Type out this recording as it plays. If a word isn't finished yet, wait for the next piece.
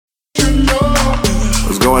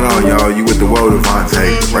going on, y'all? You with the Woe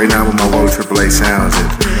Devontae. Right now with my Woe AAA Sounds,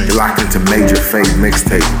 and you're locked into Major Fate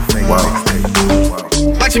mixtape. Wow.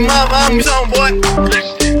 Watch your mother, I'm on, boy.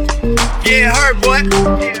 Yeah, it hurt, boy.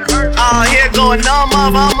 Here going on,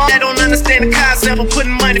 mother. I don't understand the concept of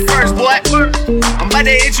putting money first, boy. I'm about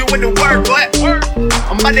to hit you with the work, boy.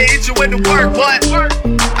 I'm about to hit you with the work, boy.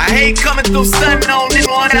 I hate coming through stunning on this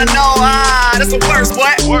one. I know, that's the worst,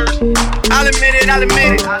 boy. I'll admit it, I'll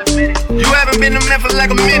admit it. You haven't been to Memphis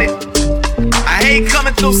like a minute. I hate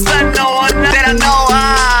coming through stunning on one that I know,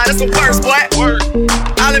 that's the worst, boy.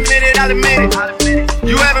 I'll admit it, I'll admit it.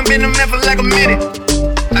 You haven't been to Memphis like a minute.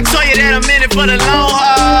 I told you that I'm in it for the long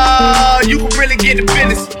haul. You can really get the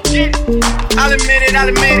business. I'll admit it, I'll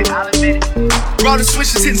admit it. Roll the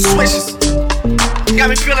switches, hit the switches. Got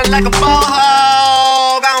me feeling like a ball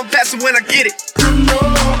hog. I don't pass it when I get it.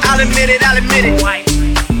 I'll admit it, I'll admit it.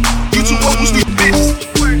 You two woke stupid bitches.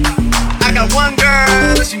 I got one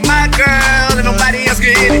girl, and she my girl, and nobody else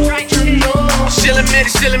can hit it. She'll admit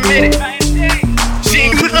it, she'll admit it. She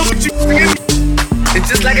ain't put up with you. It's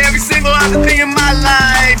just like every single other thing in my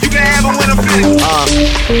life. You can have it when I'm finished.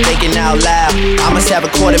 Thinking out loud, I must have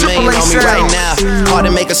 $250,000 on me right now. Hard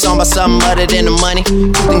to make a song about something other than the money.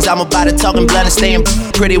 Two things I'm about to talking blunt and staying.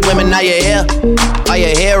 Pretty women, are you here? Are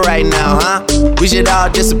you here right now, huh? We should all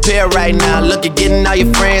disappear right now. Look, you're getting all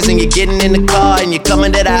your friends and you're getting in the car and you're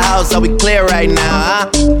coming to the house. Are we clear right now, huh?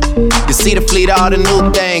 You see the fleet, all the new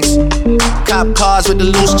things. Cop cars with the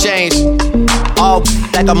loose change. All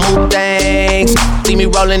like I move things. See me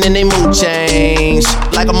rolling and they mood change.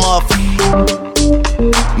 Like a motherfucker.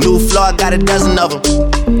 New floor, I got a dozen of them.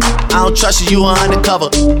 I don't trust you are undercover.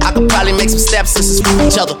 I could probably make some stepsisters with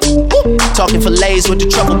each other. Woo. Talking fillets with the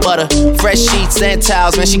truffle butter. Fresh sheets and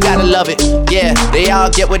towels, man, she gotta love it. Yeah, they all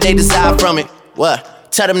get what they desire from it.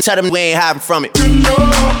 What? Tell them we ain't hiding from it.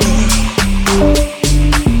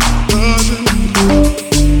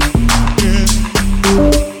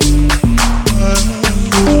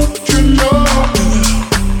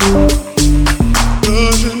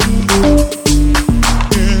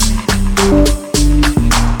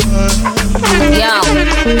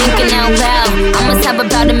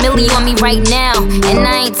 About $1 million on me right now. And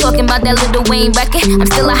I ain't talking about that Lil Wayne record. I'm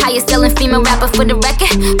still a highest selling female rapper for the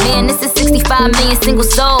record. Man, this is 65 million single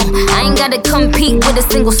soul. I ain't gotta compete with a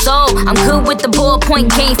single soul. I'm good with the ballpoint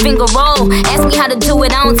game, finger roll. Ask me how to do it,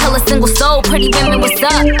 I don't tell a single soul. Pretty women, what's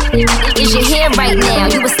up? Is you here right now?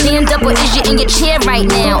 You a stand up or is you in your chair right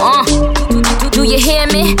now? Do you hear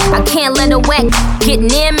me? I can't let a whack get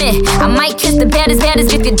near me. I might kiss the baddest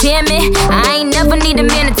if you damn it. I ain't never need a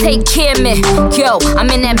man to take care of me. Yo, I'm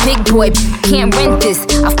in that big boy, can't rent this.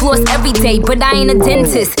 I floss every day, but I ain't a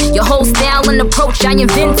dentist. Your whole style and approach I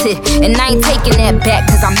invented, and I ain't taking that back,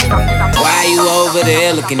 cause I'm Why you over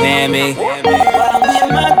there looking at me? I'm with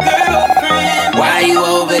my girlfriend. Why you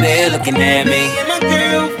over there looking at me? My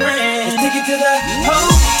girlfriend. Let's take it to the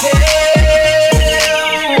hotel.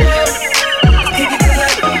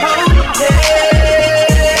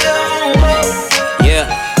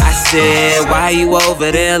 Said, why you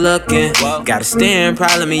over there looking? Got a staring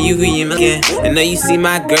problem and you looking. I know you see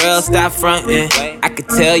my girl, stop fronting. I could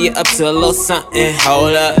tell you up to a little something.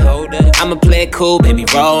 Hold up, I'ma play it cool, baby,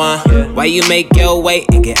 roll on. Why you make your way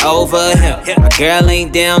and get over here? My girl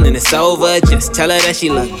ain't down and it's over. Just tell her that she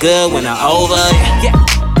look good when I'm over.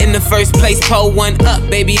 In the first place, pull one up,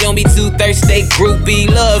 baby, don't be too thirsty. Groupie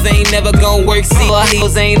love ain't never gon' work. See,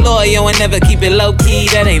 heels ain't loyal and never keep it low key.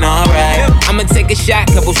 That ain't alright. I'ma take a shot,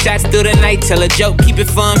 couple shots through the night. Tell a joke, keep it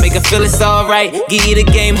fun, make her feel it's alright. Give you the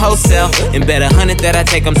game wholesale, and bet 100 that I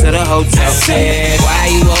take them to the hotel. Said, why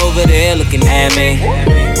you over there looking at me?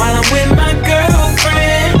 While I'm with my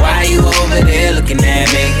girlfriend. Why you over there looking at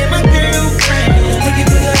me? My girlfriend. Let's take it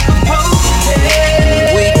to the hotel.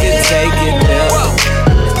 We could take it there.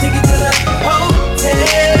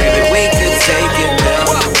 Baby, we could take it there.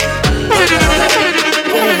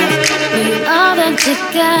 All that you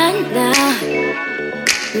got now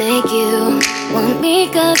make you want me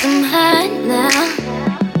cause I'm hot now.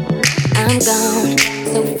 I'm gone,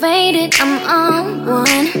 so faded, I'm on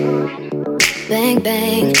one. Bang,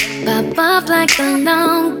 bang, pop off like a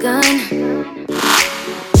long gun.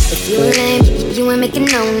 If you lame, you ain't making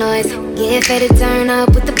no noise. Get faded, turn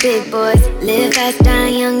up with the big boys. Live fast, die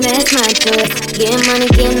young, that's my choice. Get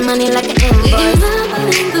money like an invoice. We can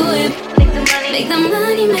rumble in the whip. Make the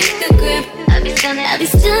money, make the grip. I'll be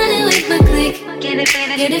stunning with my click. Get it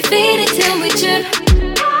faded till we trip.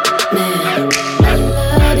 Man, I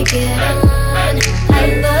love to get on. I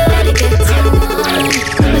love to get to one.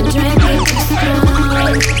 When the drink be too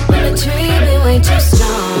strong, when the tree be way too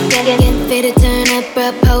strong. Get faded, turn up,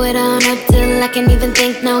 bro, pour it on up till I can't even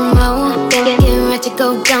think no more. Get ready to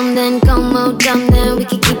go dumb, then go more dumb, then we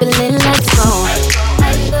can keep it lit. Let's go.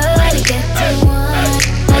 Let's get to one.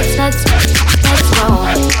 Let's roll.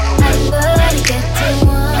 Let's get to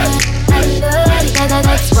one. Let's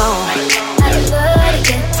roll. Let's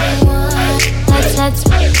get to one.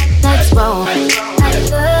 Let's roll.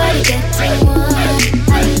 Let's get to one.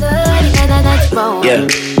 Let's roll. Yeah,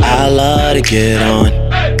 I love to get on.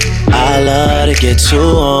 I love to get you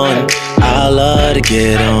on. I love to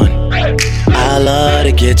get on. I love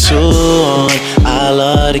to get you on. I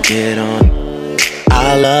love to get on.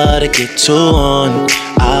 I love to get you on.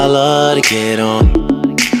 I love to get on.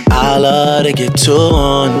 I love to get you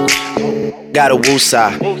on. Got a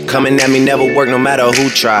woo-side, coming at me never work no matter who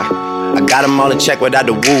try. I got them all in check without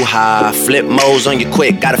the woo-ha. Flip modes on you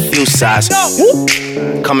quick, got a few sides.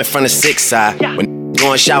 Coming from the 6 side. When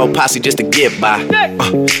going shower posse just to get by.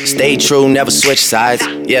 Stay true, never switch sides.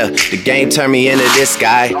 Yeah, the game turned me into this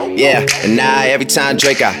guy. Yeah, and now every time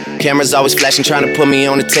Drake out, cameras always flashing trying to put me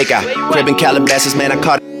on the takeout. Crib in Calabasas, man, I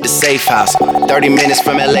caught it the safe house. 30 minutes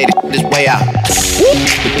from LA, this way out.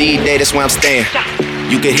 But D-Day, that's where I'm staying.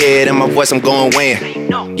 You can hear it in my voice, I'm going weighing.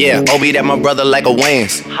 Yeah, Obi, that my brother like a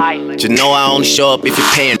Wayans. Just know I only show up if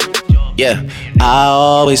you're paying. Yeah, I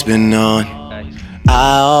always been on.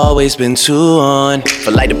 I always been too on.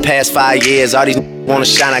 For like the past 5 years, all these wanna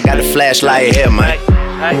shine, I got the flashlight here, man.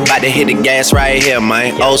 About to hit the gas right here,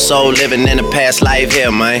 man. Old soul living in the past life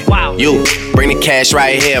here, man. You, bring the cash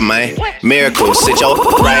right here, man. Miracle, sit your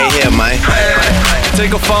right here, man.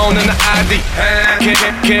 Take a phone and the ID.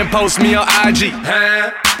 Can't post me on IG.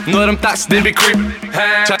 Know them thoughts, they be creeping.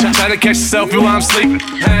 Try to catch yourself while I'm sleeping.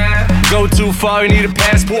 Go too far, you need a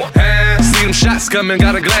passport. See them shots coming,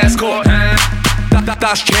 got a glass court.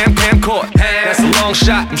 Thoughts camcord. That's a long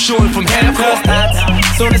shot, I'm shooting from half court.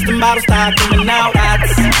 Soon as the models start coming out,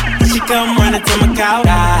 she come running to my couch.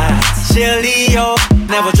 She'll Leo,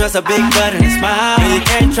 never trust a big butt and a smile. You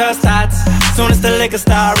can't trust that. Soon as the liquor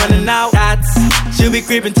start running out, she'll be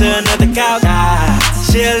creeping to another couch.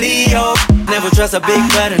 She'll Leo, never trust a big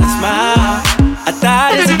butt and a smile. I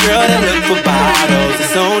thought it's a girl that look for bottles. As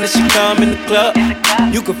soon as she come in the club,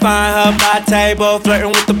 you can find her by table, flirting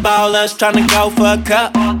with the ballers, trying to go for a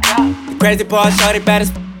cup. The crazy part, shorty bad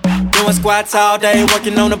as doing squats all day,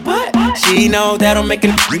 working on the butt. She know that'll make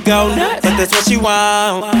a go nuts, but that's what she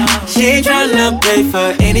want. She ain't tryna pay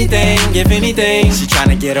for anything, if anything. She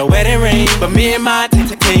tryna get a wedding ring, but me and my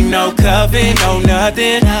team, no coven, no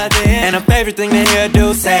nothing. And her favorite thing to hear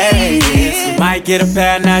do say is, might get a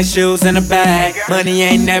pair of nice shoes and a bag. Money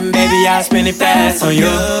ain't nothing, baby, I'll spend it fast on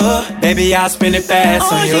you. Baby, I'll spend it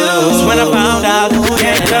fast on you. That's when I found out who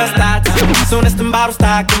can't trust that. Soon as the bottles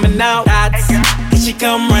start coming out, she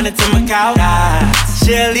come running to my couch.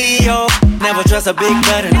 She'll Leo, never trust a big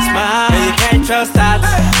butt and a smile. You can't trust that.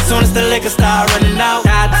 Soon as the liquor start running out,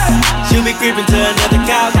 she'll be creeping to another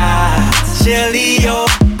couch. She'll Leo,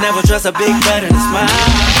 never trust a big butt and a smile.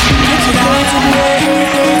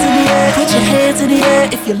 Put your hands in the air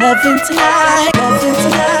if you're loving tonight. Loving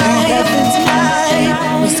tonight, loving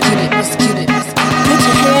tonight. Let's get it, let's get it. Put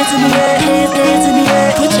your hands in the air, hands in the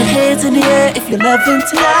air. Put your hands in the air if you're loving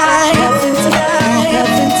tonight. Loving tonight,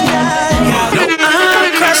 loving tonight.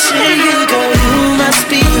 I'm crushing you, girl. You must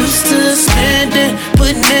be used to spending,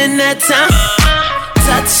 putting in that time.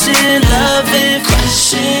 Touching, loving,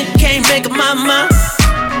 crushing. Can't make up my mind.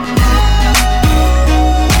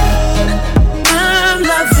 I'm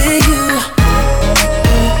loving you.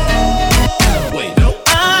 Wait, no.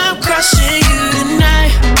 I'm crushing you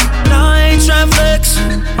tonight. No, I ain't trying flex.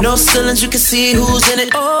 No ceilings, you can see who's in it.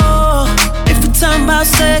 Oh, if we're talking about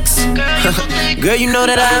sex, girl, you know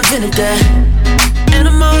that I invented that. And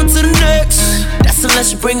I'm on to the next. That's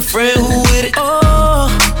unless you bring a friend who with it. Oh,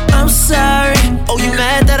 I'm sorry. Oh, you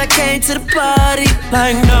mad that I came to the party?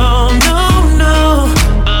 Like, no, no, no.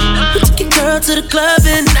 We took your girl to the club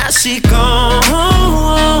and now she gone.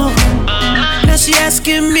 Now she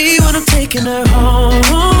asking me when I'm taking her home.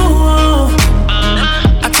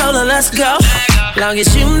 I told her let's go, long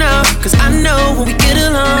as you know, cause I know when we get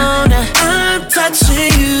alone. Now I'm touching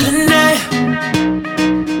you tonight.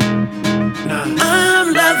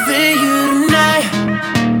 I'm loving you tonight.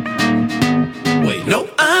 Wait, no.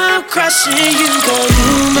 I'm crushing you, girl.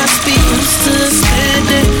 You must be used to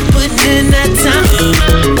spending, putting in that time.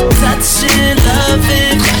 Touching,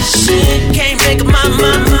 loving, crushing. Can't make up my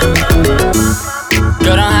mind.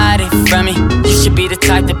 Girl, don't hide it from me. You should be the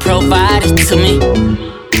type to provide it to me.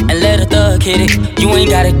 And let a thug hit it. You ain't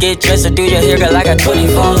gotta get dressed or do your hair, girl. I got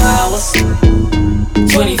 24 hours.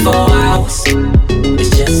 24 hours. It's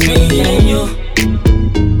just me and you.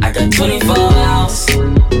 I got 24 hours.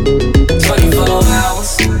 24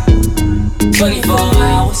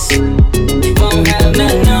 hours. You won't have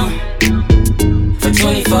nothing on for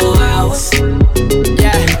 24 hours.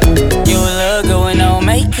 Yeah, you look good with no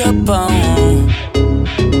makeup on.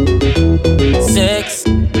 Sex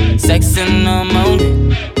in the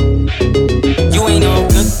morning. You ain't no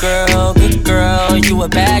good girl, you a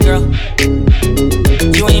bad girl.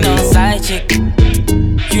 You ain't no side chick,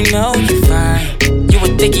 you know you fine. You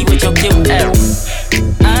a dickie with your cute ass.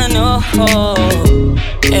 I know,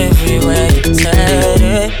 everywhere you turn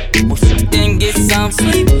it. Then get some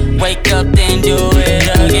sleep, wake up, then do it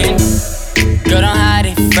again. Girl, don't hide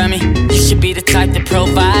it from me. You should be the type to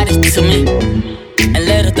provide it to me. And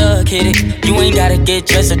let a thug hit it. You ain't gotta get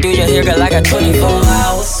dressed or do your hair, girl. I got 24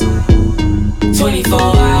 hours. 24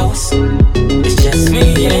 hours. It's just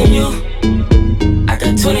me and you. I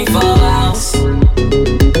got 24 hours.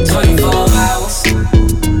 24 hours.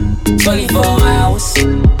 24 hours.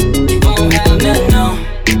 You won't have nothing on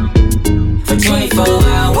for 24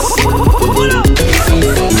 hours.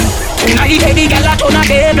 Now you baby girl a turn a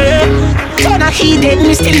devil. Turn a heathen,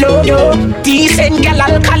 me still love you. Decent girl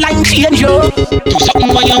alkaline change you. Do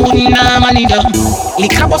something where you wouldn't normally do.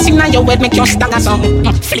 Lick a bus inna your head make you stagger some.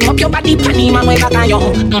 Fling up your body panty man way back on you.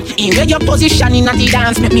 In your position inna the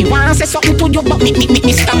dance make me want say something to you but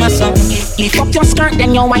me stammer some. Lift up your skirt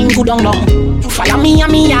then you wine good on down. Follow me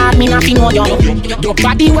and me yard me nothing know you. Your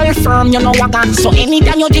body well firm you know wagon. So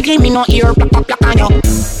anytime you jiggle me no ear plak on you.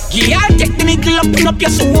 Yeah, take the middle up your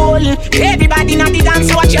soul. Everybody now the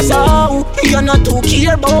dance, watch your soul. You're not too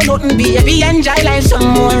care about nothing, baby. Enjoy life some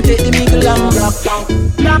more. Take the middle and rock down,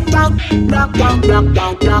 rock down, rock down, rock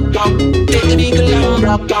down, rock down. Take the middle and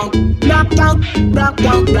rock down, rock down, rock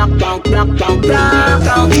down, rock down, rock down, rock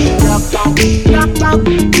down, rock down, rock down,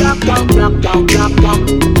 rock down, rock down, rock down.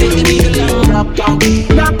 Take the middle and rock down,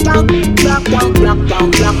 rock down, rock down, rock down, rock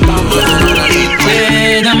down, rock down.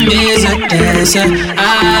 Rhythm is a dancer.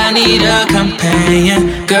 I need a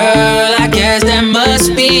companion. Girl, I guess that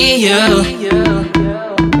must be you.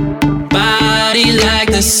 Body like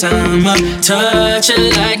the summer, touch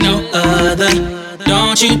it like no other.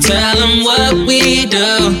 Don't you tell them what we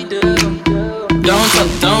do. Don't tell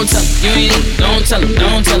them, don't tell them, you ain't need. Don't tell them,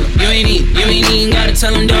 don't tell them, you ain't need. You ain't even gotta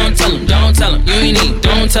tell them, don't tell them, don't tell them, you ain't need.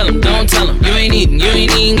 Don't tell them, don't tell them, you ain't need. You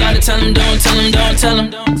ain't even gotta tell them, don't tell them, don't tell them.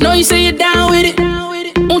 Know you say you're down with it.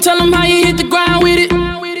 Won't tell them how you hit the ground with it.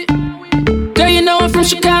 Girl, you know I'm from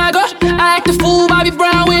Chicago. I act a fool, Bobby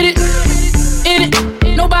Brown with it. In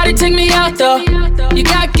it, nobody take me out though. You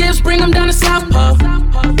got gifts, bring them down to South Pole.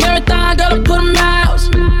 Marathon, girl, put them out.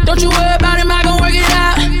 Don't you worry about him, I gon' work it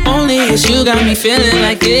out. Only it's you got me feeling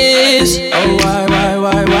like this. Oh, why?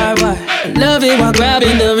 Love it while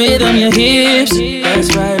grabbing the rhythm, your hips.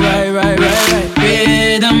 That's right.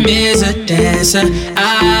 Rhythm is a dancer.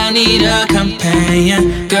 I need a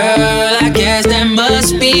companion. Girl, I guess that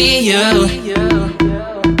must be you.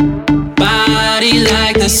 Body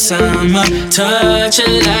like the summer, touch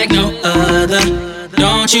it like no other.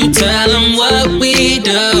 Don't you tell them what we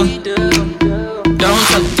do.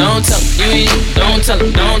 Don't tell them, you ain't need. Don't tell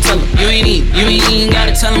them, you ain't need. You ain't even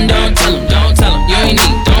gotta tell them, don't tell them, you ain't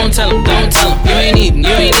need. Don't tell them, you ain't need.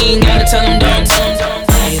 You ain't even gotta tell them, don't tell them.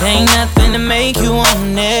 It ain't nothing to make you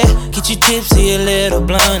want it. Get you tipsy, a little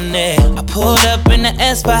blunt it. I pulled up in the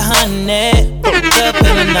S by honey. Fucked up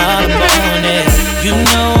feeling all upon it. You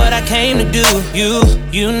know what I came to do.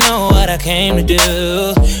 You know what I came to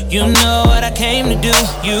do. You know what I came to do.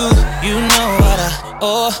 You know what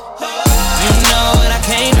you know what I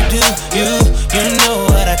came to do. You know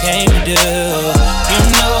what I came to do. You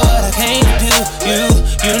know what I came to do.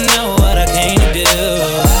 You know what I came to do.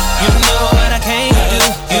 You know what I came to do.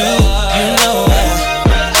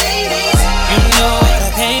 You know what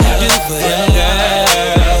I came to do for them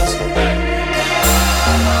girls.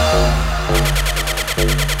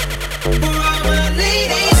 For all my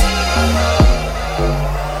ladies.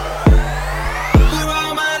 For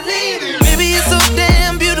all my ladies. Baby, you're so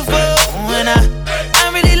damn beautiful. And I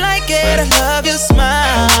really like it. I love your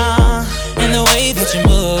smile and the way that you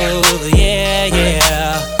move. Yeah.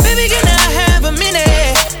 Baby, can I have a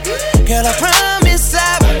minute? Girl, I promise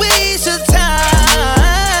I won't waste your time.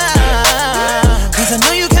 Cause I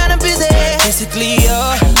know you're kinda busy. Basically,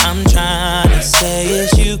 all I'm trying to say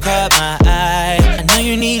is you caught my eye. I know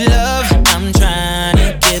you need love, I'm trying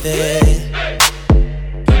to give it.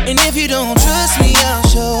 And if you don't trust me, I'll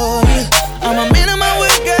show you. I'm a man of my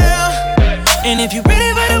word, girl. And if you're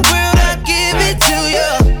ready for the world, I'll give it to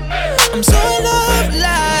you. I'm so in love,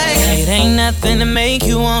 like it ain't nothing to make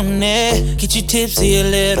you want it. Get you tipsy, a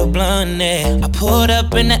little blunt it. I pulled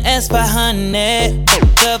up in the S by honey.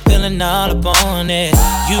 Fucked up, feeling all up on it.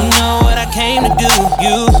 You know what I came to do.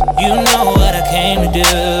 You know what I came to do.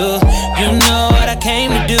 You know what I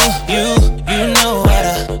came to do. You know what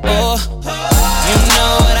I, oh. You know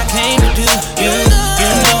what I came to do. You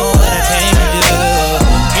know what I came to do.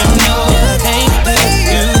 You know what I came to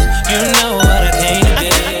do. You know what I came to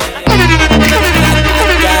do.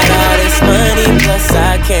 Got all this money, plus I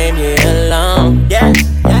came here alone. Yeah.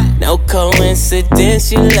 No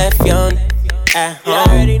coincidence, you left your at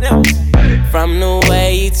home. From the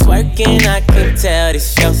way you twerking, I can tell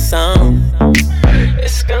this your song.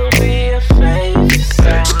 It's gonna be a favorite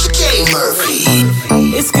song. Jay Murphy.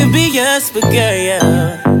 This could be us, but girl,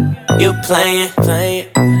 yeah, you playing.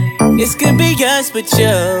 This could be us, but you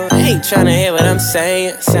ain't tryna hear what I'm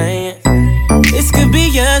saying. This could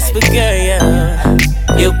be us, but girl, yeah,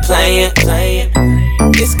 you playing.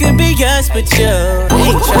 This could be us, but you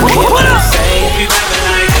ain't tryna hear what I'm saying.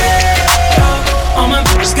 All my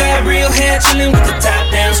bitches got real hair, chillin' with the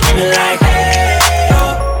top down, screaming like, hey,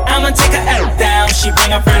 oh. I'ma take her out down, she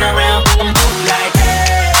bring her friend around, I'm bougie like,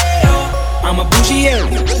 hey, oh. I'm a bougie, yeah,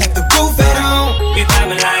 like the roof at home. We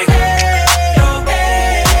vibing like, hey, oh,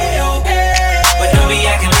 hey, oh, hey. But don't be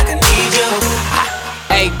acting like I need you.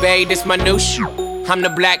 Hey, babe, this my new shoe. I'm the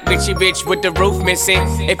black bitchy bitch with the roof missing.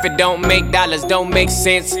 If it don't make dollars, don't make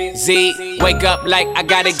sense. Z, wake up like I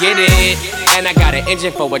gotta get it. And I got an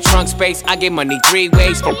engine for a trunk space. I get money 3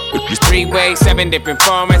 ways, 7 different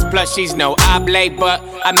formats. Plus she's no oblate, but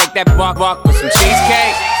I make that walk with some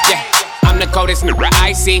cheesecake. Yeah, I'm the coldest nigga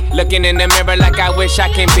I see. Looking in the mirror like I wish I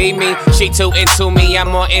can be me. She too into me, I'm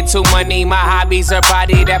more into money. My hobbies, her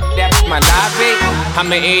body, that's my lobby.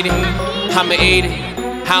 I'ma eat it.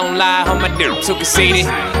 I don't lie, on my dick, too conceited.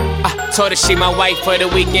 Told her she my wife for the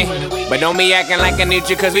weekend. But don't be acting like I need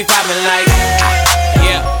you, cause we poppin' like,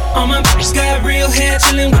 yeah. All my bitches got real hair,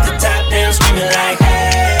 chillin' with the top down, screaming like,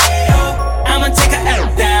 hey, oh. I'ma take her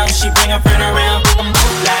out down, she bring her friend around, I'm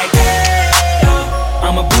like, hey, oh.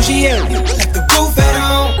 I'm a bougie, yeah, like the roof at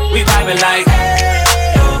home. We vibin' like, hey,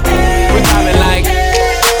 oh, hey, we vibin' like,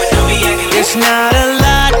 but don't be acting. It's not a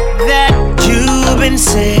lot that you've been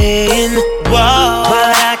saying, whoa,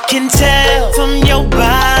 but I can tell from your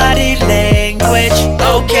body language.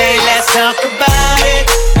 Okay, let's talk about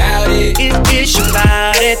it. It's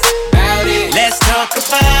about it. Let's talk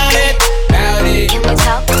about it. Can we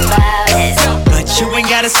talk about it? But you ain't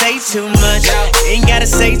gotta say too much. Ain't gotta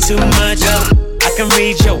say too much. I can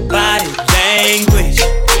read your body language.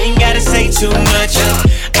 Ain't gotta say too much.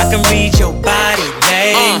 I can read your body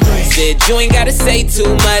language. Said you ain't gotta say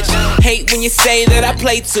too much. Hate when you say that I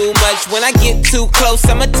play too much. When I get too close,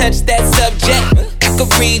 I'ma touch that subject. I can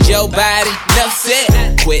read your body, enough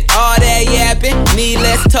said. Quit all that yapping, need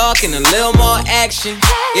less talk and a little more action.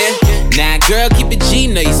 Yeah, now girl, keep it G,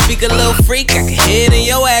 know you speak a little freak, I can hear it in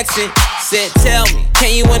your accent. Said, tell me,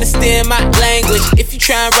 can you understand my language? If you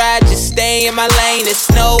try and ride, just stay in my lane. There's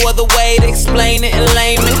no other way to explain it in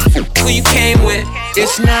layman. Who you came with?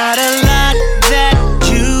 It's not a lot that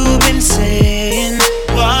you've been saying,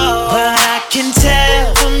 whoa, but I can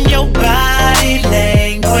tell from your body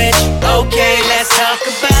language. Okay, let's talk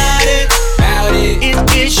about it.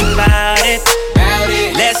 It's about it.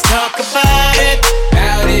 Let's talk about it.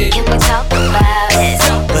 Can we talk about it?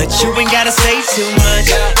 But you ain't gotta say too much.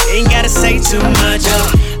 Ain't gotta say too much.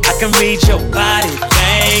 I can read your body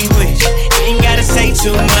language. Ain't gotta say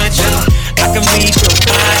too much. I can read your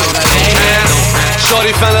body language.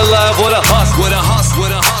 Shorty fell in love with a hustle.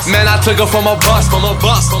 Man, I took her from a bus.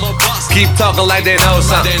 Keep talking like they know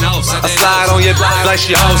something. I slide on your like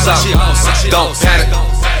she owns something.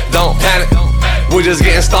 Don't panic. We're just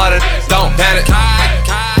getting started. Don't panic.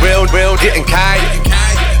 Real getting kite.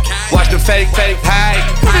 Watch the fake high.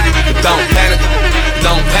 Don't panic.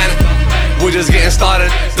 We're just getting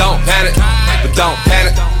started. Don't panic.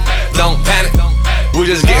 We're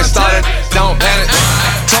just getting started. Don't panic.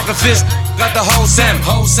 Talking fist. Got the whole salmon.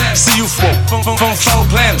 See you from 4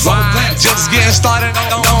 planets. Just getting started,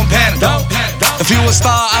 don't panic. If you a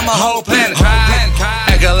star, I'm a whole planet.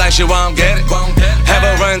 Acting like she won't get it. Have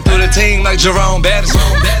her run through the team like Jerome Bettis.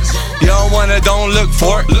 You don't want it, don't look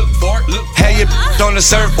for it. Have your on the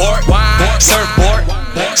surfboard.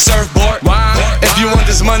 If you want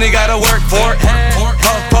this money, gotta work for it.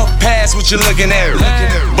 Puff, pass what you looking at.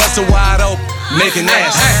 Bust a wide open, making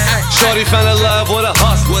ass. Shorty fell in love with a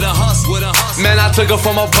hustle. Man, I took her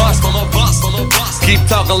from a bus. Keep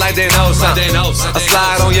talking like they know something. I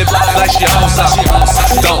slide on your like she owns something.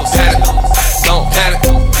 Don't panic.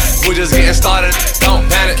 We're just getting started. Don't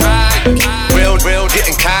panic. Real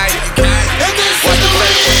getting kite. What's the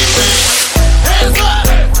plan? Hands up.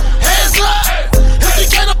 If you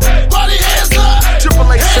can't body, hands up.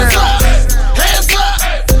 Triple A sound. Hands up.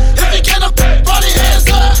 If you can't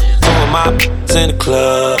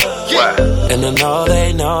And I know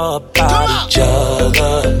they know about each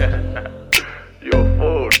other.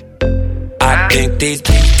 I think these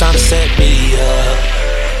people trying to set me up.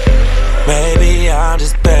 Maybe I'm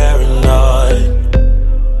just paranoid.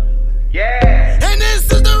 Yeah. And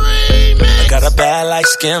this is the remix. I got a bad light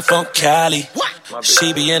skin from Cali.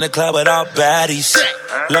 She be in the club with all baddies.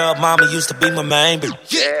 Love mama used to be my main bitch,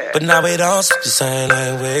 but now we don't speak the same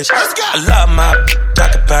language. I love my I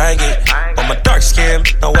can bang it, but my dark skin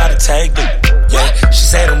know how to take it. Yeah, she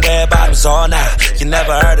said them red bottoms all night. You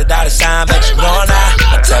never heard a dollar sign, but you know now.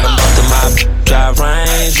 I tell them both of my drive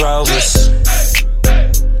Range Rovers.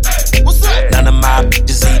 None of my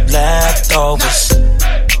bitches eat leftovers.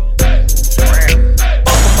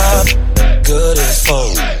 Both of my good as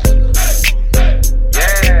full.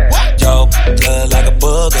 Yo, blood like a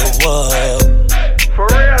booger wood. For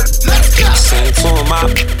real, let's go. Seen two of my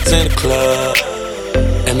in the club,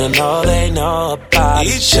 and I know they know about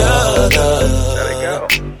each other.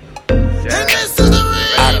 And this is the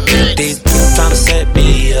remix. I think these people trying to set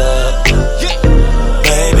me up.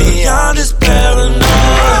 Baby, I'm just paranoid.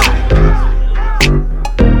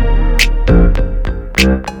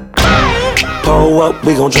 Pull up,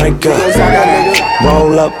 we gon' drink up.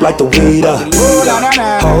 Roll up like the weed up.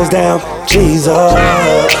 Hose down, G's up.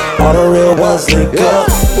 All the real ones link up.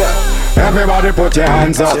 Everybody put your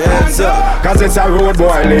hands up, cause it's a road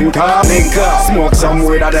boy link up. Smoke some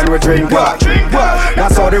weed and then we drink up.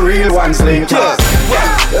 That's how the real ones link up.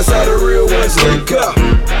 That's how the real ones link up.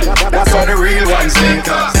 That's how the real ones link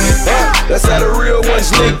up. That's how the real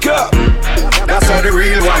ones link up. That's how the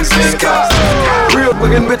real ones link up. Real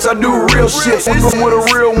fucking bitch, I do real shit. Fuck with a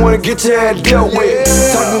real one and get your ass dealt with.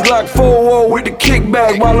 Talking Glock 4-0 with the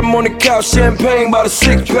kickback while I'm on the couch, champagne by the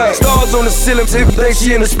 6-pack. Stars on the ceiling, if think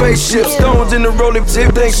she in a spaceship. Stones in the rolling, if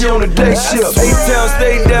think she on a day shift. 8 town,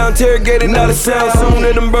 stay down, interrogated, not a sound. Soon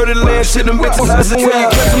in them birdie land, shit, them bitches as a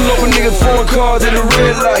town. Catch them local niggas, foreign cars in the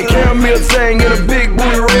red light. Caramel tang in a big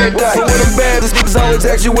booty red dye. So when I'm bad, this niggas always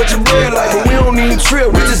ask you what your bread like. But we don't even trip,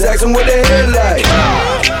 we just ask them what their head like.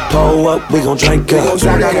 Pull up, we gon' drink up.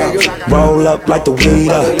 Roll up like the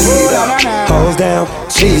weed up. Hose down,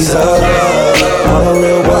 G's up. All the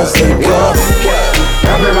real ones link up.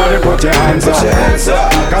 Everybody put your hands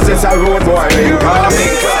up, cause it's a road boy link up.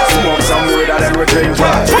 Smoke some weed and then we drink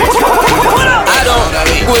up. I don't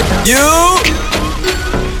with you.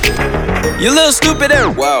 You little stupid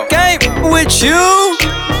ass. Wow. Ain't with you.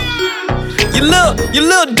 You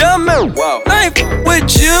little dumb ass. Wow. Ain't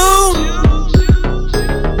with you.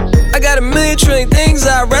 I got a million trillion things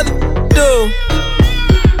I'd rather do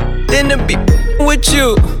than to be with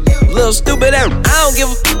you. Little stupid ass. I don't give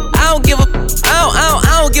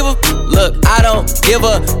a. Look, I don't give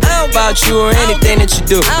a about you or anything that you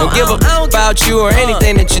do. Don't give a about you or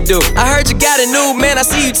anything that you do. I heard you got a new man, I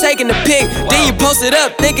see you taking the pic. Then you post it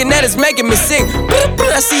up, thinking that it's making me sick.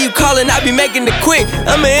 I see you calling, I be making it quick.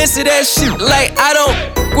 I'ma answer that shit like I don't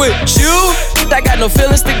with you. I got no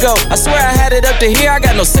feelings to go. I swear I had it up to here, I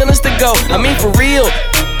got no ceilings to go. I mean for real,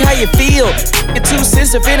 how you feel? Your 2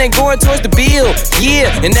 cents if it ain't going towards the bill. Yeah,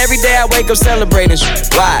 and every day I wake up celebrating.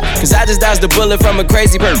 Why? Cause I just dodged a bullet from a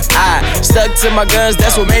crazy person. I stuck to my guns,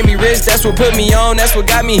 that's what made me rich. That's what put me on, that's what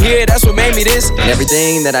got me here. That's what made me this. And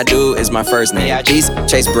everything that I do is my first name. Cheese,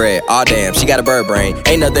 chase bread, aw damn, she got a bird brain.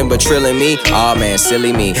 Ain't nothing but trilling me, aw man,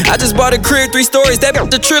 silly me. I just bought a crib, 3 stories, that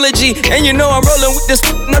the trilogy. And you know I'm rolling with this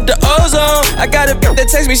up the ozone. I got a that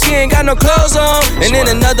text me, she ain't got no clothes on. And then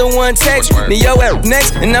another one text me, yo ass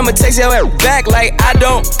next. And I'ma text your ass back like I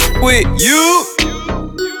don't with you.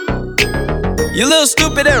 You little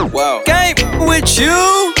stupid ass. Wow. Ain't with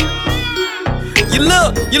you. You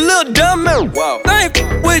little dumb ass. Wow. Ain't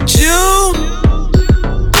with you.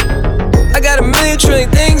 I got a million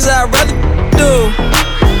trillion things I'd rather do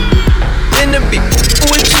than to be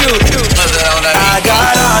with you. I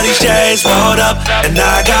got all these chains rolled up, and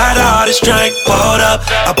I got all this drink poured up.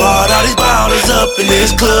 I bought all these bottles up in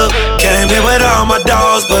this club. Came here with all my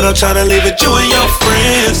dogs, but I'm tryna leave with you and your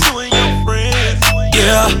friends.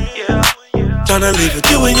 Yeah, tryna leave with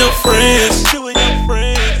you and your friends.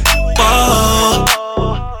 Oh,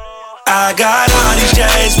 I got all these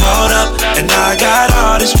chains rolled up, and I got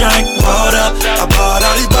all this drink poured up. I bought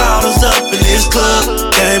all these bottles up in this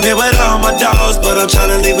club. Came here with all my dogs, but I'm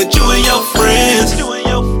tryna leave with you and your friends.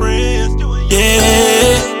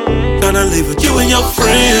 Yeah, tryna leave with you and your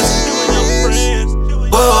friends.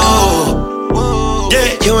 Whoa,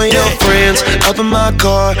 yeah, you and your friends friends, up in my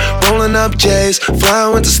car, rolling up J's,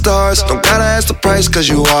 flying with the stars. Don't gotta ask the price, cause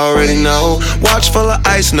you already know. Watch full of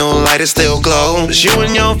ice, no light, it still glow. It's you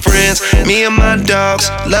and your friends, me and my dogs.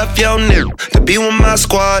 Left your nigga to be with my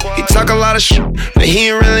squad. He talk a lot of shit, but he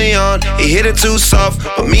ain't really on. He hit it too soft,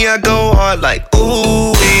 but me, I go hard like,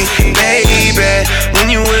 ooh, baby. When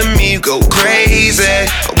you with me, you go crazy.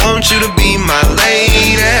 I want you to be my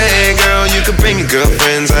lady. Girl, you can bring your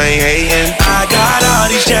girlfriends, I ain't hating. I got all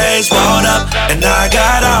these chains rolled up, and I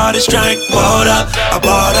got all this drink rolled up. I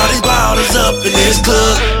bought all these bottles up in this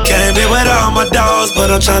club. Came in with all my dogs, but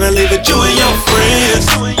I'm tryna leave it you and your friends.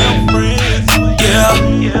 Yeah,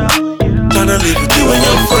 tryna leave it you and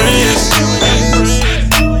your friends.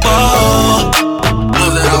 Oh.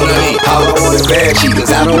 I don't want a bad cheat,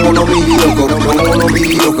 cause I don't want no mediocre. Don't want no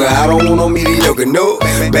mediocre, I don't want no mediocre. No,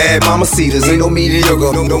 bad mama cedars, ain't no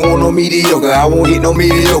mediocre. Don't want no mediocre, I won't hit no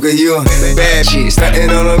mediocre. You bad shit, stuntin'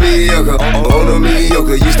 on a mediocre. On a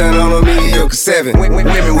mediocre, you stunt on a mediocre. 7 women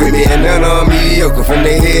with me and none on mediocre. From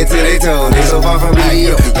their head to their toe, they so far from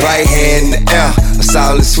mediocre. Right hand in the air, a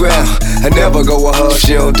solid swell. I never go with her,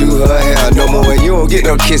 she don't do her hair no more. You don't get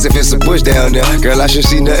no kiss if it's a bush down there. Girl, I should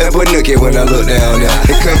see nothing but nookie when I look down there.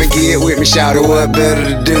 They come and get with me, shout out what better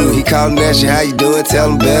to do. He callin' at you, how you doing? Tell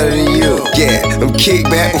him better than you. Yeah, I'm kick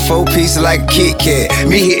back with 4 pieces like a Kit Kat.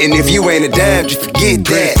 Me hitting if you ain't a dime, just forget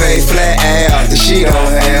that. Face flat out, the she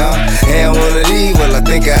don't have. Had one of these, well I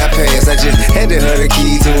think I passed. I just handed her the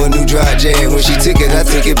key to a new dry jam. When she took it, I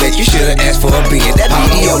took it back. You should've asked for a being that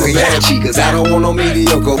mediocre. Bad cheat, cause I don't want no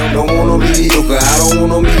mediocre. Don't want no mediocre, I don't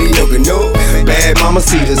want no mediocre. No, bad mama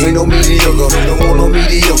cedars, ain't no mediocre. Don't want no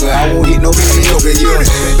mediocre, I won't hit no mediocre. You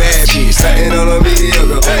bad shit, stuntin' on a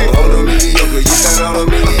mediocre. On a mediocre, you stunt on a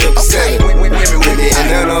mediocre. 7 women with it,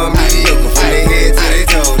 and none on mediocre. From their head to their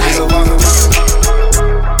toe, they so far from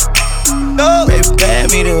no, baby, pay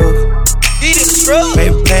me the hook. Eat it strong.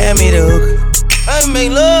 Baby, pay me the hook. I make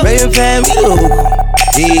love. Baby, pay me the hook.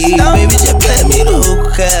 Yeah, baby, just pay me the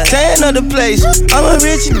hook. Tan of the place. I'm a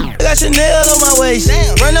rich nigga. Got Chanel on my waist.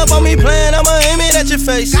 Run up on me playing, I'ma aim it at your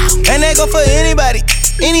face. And that go for anybody.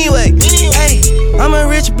 Anyway, hey, I'm a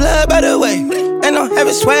rich blood by the way. And I'm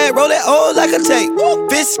having swag, roll it old like a tape.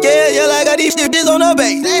 Bitch scared, yeah, like I got these bitches on the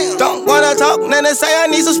base. Don't wanna talk, then they say I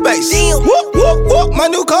need some space. Whoop, whoop, whoop, my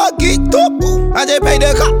new car geeked up. I just paid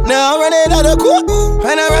the cop, now I'm running out of court.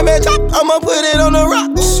 And I ran back top, I'ma put it on the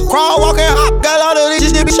rocks. Crawl, walk, and hop, got all of these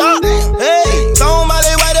shit be shot. Hey, throw my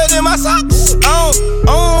leg whiter than my socks. I don't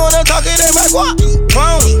wanna talk, it ain't my guap.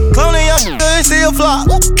 Cloning your shit and still flop.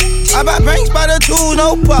 I buy banks by the 2,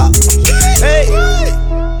 no pop. Hey,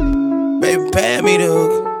 baby, pay me the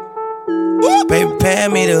hook. Baby, pay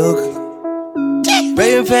me the hook.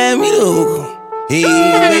 Baby, pay me the hook. Hey,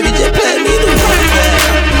 baby, just pay me the hook.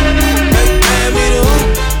 Baby, pay me the hook.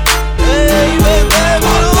 Hey, baby, pay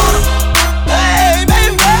me the hook. Hey,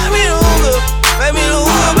 baby, pay me the hook. Pay me the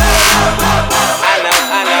hook, baby.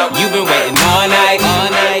 I know, you've been waiting all night.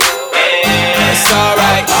 It's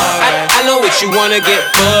alright. I know what you wanna get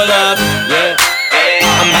full of. Yeah,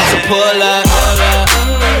 I'm about to pull up.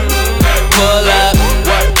 Pull up.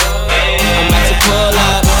 I'm about to pull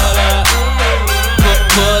up.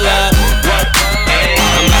 Pull up.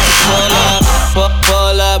 I'm about to pull up.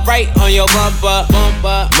 Pull up right on your bumper.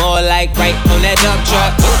 More like right on that dump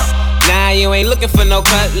truck. Nah, you ain't looking for no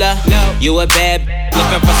cutler. No, you a bad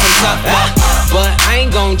looking for some tough luck. But I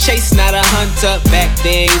ain't gon' chase, not a hunter. Back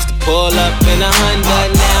then used to pull up in a Honda.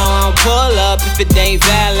 Now I don't pull up if it ain't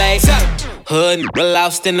valet. Hood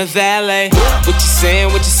lost in the valet. What you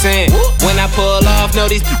saying? When I pull off, no,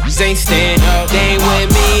 these bitches ain't stand. They ain't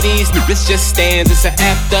with me, these bitches just stands. It's an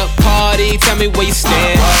effed up party, tell me where you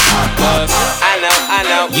stand. I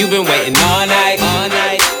know, you've been waiting all night.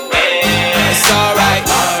 It's alright,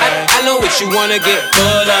 I know what you wanna get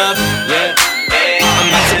full of. Yeah,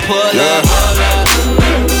 I'm about to pull up.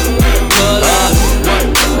 Pull up.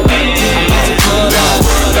 I'm about to pull up.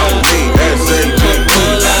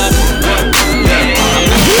 Pull up.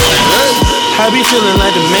 I be feeling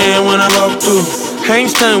like the man when I walk through. I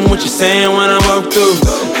ain't stunning what you saying when I walk through.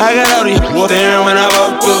 I got all these staring when I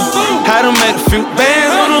walk through. I done made a few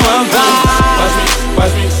bands on the walk through.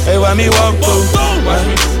 Watch me, hey, why me walk through? Watch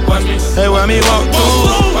me, hey, why me walk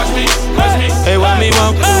through? Watch me, hey, why me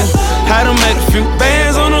walk through? I done made a few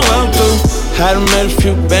bands on the walk through. I done made a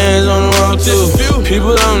few bands on the walk through.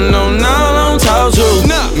 People don't know, now I don't talk to.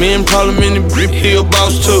 Me and Parliament and Brick, he a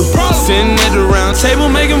boss too. Sitting at the round table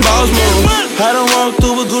making balls move. I done walk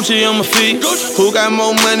through with Gucci on my feet. Who got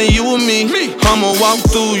more money, you or me? I'ma walk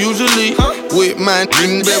through usually with my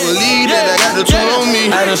Beverly that I got the tool on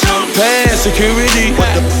me. I done slunk past security.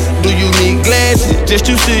 Do you need glasses just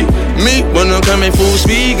to see me when I'm coming full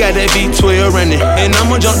speed? Got that V12 running, and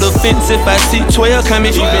I'ma jump the fence if I see 12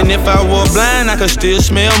 coming. Even if I were blind, I could still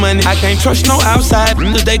smell money. I can't trust no outside,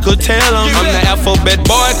 cause they could tell them I'm the alphabet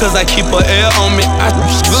boy, cause I keep a L on me. I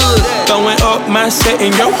good, throwing up my set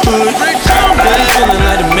in your hood. Yeah, feeling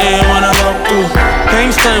like the man when I walk through.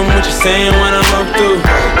 Can't stand what you're saying when I walk through.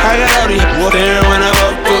 I got all these staring when I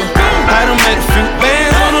walk through. I done made a few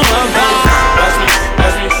bands on the walk through. Watch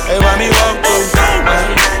me, hey, why me walk through?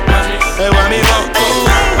 Hey, why me walk through?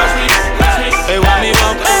 Hey, why me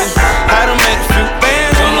walk through? I done made a few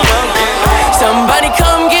bands on the walk through. Somebody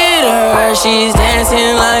come get her, she's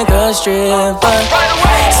dancing like a stripper.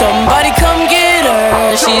 Somebody come get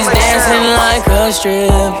her, she's dancing like a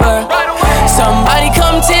stripper. Somebody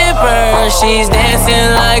come tip her, she's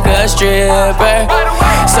dancing like a stripper.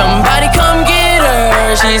 Somebody come get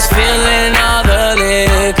her, she's feeling all the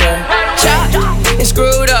liquor. Chopped and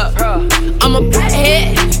screwed up, I'm a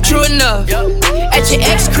bad true enough. At your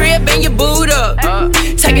ex crib and your boot up.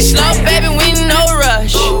 Take it slow, baby, we no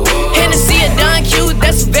rush. Hennessy or Don Q,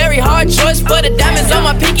 that's a very hard choice. For the diamonds on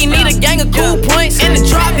my pinky, need a gang of cool points. And the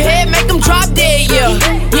drop head, make them drop dead, yeah.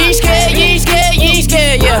 You ain't scared, you ain't scared, you ain't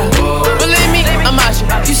scared, yeah. Believe me, I'm out you.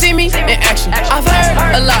 You see me in action. I've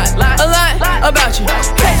heard a lot about you.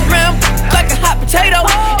 Press around like a hot potato,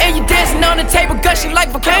 and you dancing on the table, gushing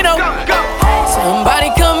like volcano.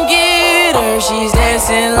 Somebody come get her, she's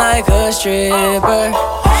dancing like a stripper.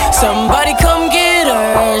 Somebody come get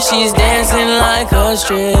her, she's dancing like a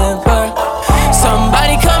stripper.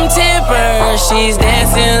 Somebody come tip her, she's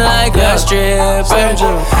dancing like a stripper.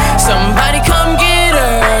 Somebody come get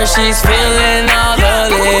her, she's feeling all the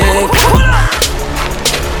liquor.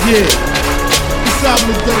 Yeah, this album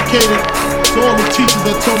is dedicated to all the teachers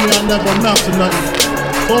that told me I never amount to nothing.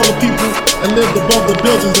 To all the people that lived above the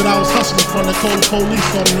buildings that I was hustling from, that called the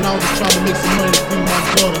police on me when I was just trying to make some money to feed my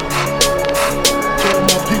daughter. To all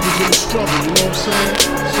my people in the struggle, you know what I'm saying?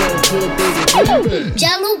 It's all good, baby.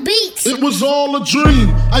 Jello Beats. It was all a dream.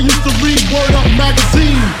 I used to read Word Up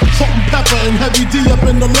magazine. Salt and Pepper and Heavy D up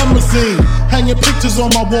in the limousine, hanging pictures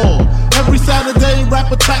on my wall. Every Saturday,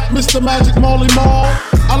 rap attack, Mr. Magic Marley Marl.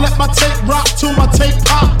 I let my tape rock till my tape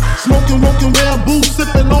pop. Smoking, woken, wearing boots,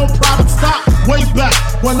 sipping on private stock. Way back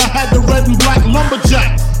when I had the red and black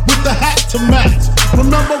lumberjack with the hat to match.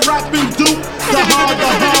 Remember rapping Duke? The hard.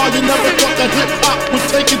 You never thought that hip hop would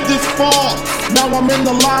take it this far. Now I'm in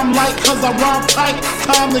the limelight cause I rhyme tight.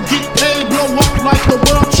 Time to get paid, blow up like the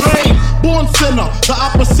world trade. Born sinner, the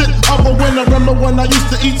opposite of a winner. Remember when I used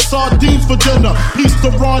to eat sardines for dinner? Peace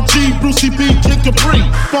to Ron G, Brucey B, Kid Capri,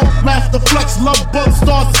 Funk Master Flex, Love Bug,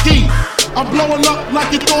 Star Ski. I'm blowing up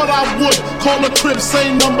like you thought I would. Call a crib,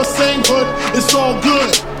 same number, same hood. It's all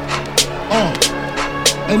good.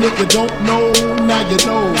 And if you don't know, now you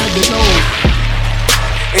know,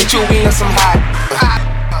 Ain't you we on some hot?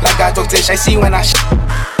 Like I talk to I see when I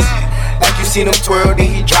like you seen him twirl, then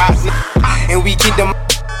he drops it. And we keep them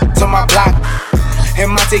to my block. And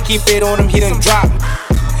Monte keep it on him, he done drop.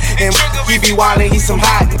 And he be wildin', he some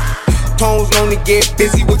hot. Tones known to get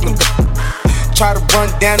busy with them. Try to run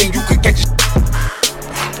down and you could catch your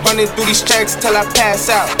running through these tracks till I pass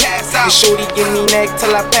out. And shorty give me neck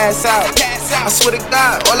till I pass out. I swear to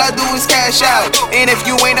God, all I do is cash out. And if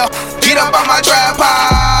you ain't get up on my trap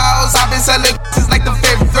house. I've been selling since like the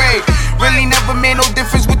 5th grade. Really never made no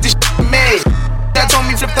difference with this made. That told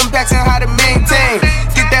me flip them packs and how to maintain.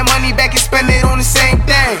 Get that money back and spend it on the same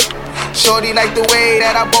thing. Shorty like the way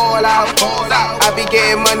that I ball out. I be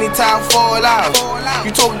getting money till I fall out.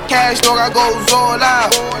 You talking cash, dog, I goes all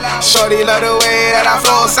out. Shorty love the way that I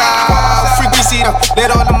flows out. Free BC them,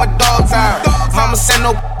 let all of my dogs out. Mama send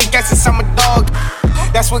no gas since I'm a dog.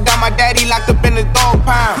 That's what got my daddy locked up in the dog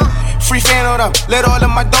pound. Free fan on them, let all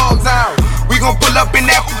of my dogs out. We gon' pull up in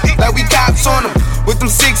that like we cops on them. With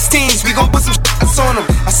them 16s, we gon' put some shots on them.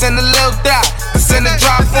 I send a little dot, I send a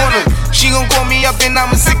drop on them. She gon' call me up and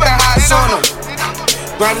I'ma stick the hots on them.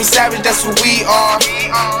 Grammy Savage, that's what we are.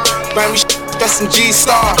 Grammy that's some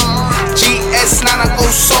G-Star. GS9, I go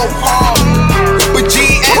so hard. With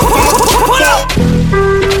GS,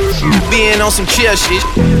 being on some chill shit.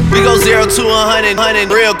 We go 0 to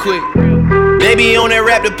 100 real quick. They be on that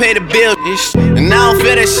rap to pay the bill, and I don't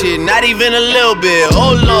feel that shit, not even a little bit.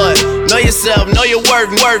 Oh Lord, know yourself, know your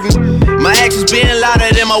worth. My actions being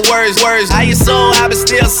louder than my words. How you so high but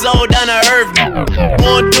still so down to earth?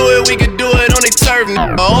 Wanna do it, we can do it on the turf.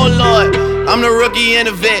 Oh Lord, I'm the rookie and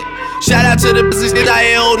the vet. Shout out to the business that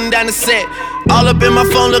I ain't holding down the set. All up in my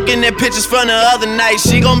phone looking at pictures from the other night.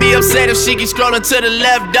 She gon' be upset if she keep scrolling to the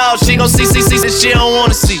left, dog. She gon' see that she don't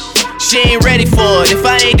wanna see. She ain't ready for it. If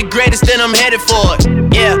I ain't the greatest, then I'm headed for it.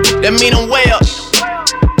 Yeah, that mean I'm way up.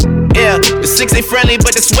 Yeah, the 6 ain't friendly,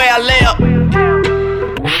 but that's where I lay up.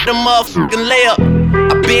 The motherfucking layup.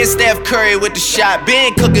 I been Steph Curry with the shot,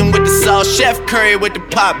 been cooking with the sauce, Chef Curry with the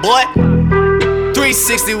pot, boy.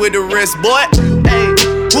 360 with the wrist, boy. Hey,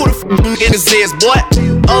 who the f*** in his ears, boy?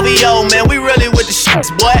 OVO, man, we really with the shits,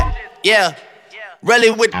 boy. Yeah, really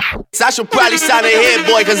with the I should probably sign a hit,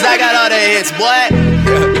 boy, cause I got all the hits, boy.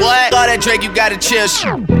 Boy, all that Drake, you gotta chill,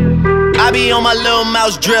 I be on my little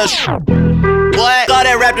mouse drill, boy. All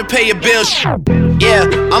that rap to pay your bills, yeah,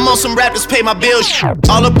 I'm on some rappers pay my bills.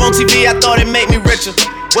 All up on TV, I thought it made me richer.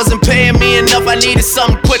 Wasn't paying me enough, I needed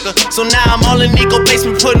something quicker. So now I'm all in Nico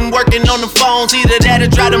basement, working on the phones. Either that or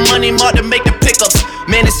drive the money mark to make the pickups.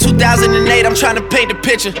 Man, it's 2008, I'm trying to paint the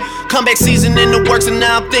picture. Comeback season in the works and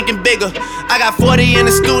now I'm thinking bigger. I got 40 in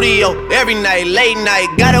the studio, every night, late night.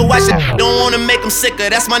 Gotta watch it, don't wanna make them sicker.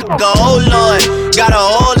 That's my nigga, oh Lord. Got a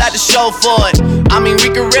whole lot to show for it. I mean, we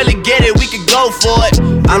could really get it, we could go for it.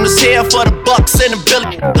 I'm just here for the bucks and the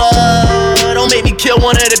billy. Don't make me kill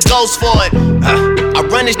one of the ghosts for it. I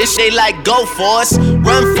run this shit like go for us.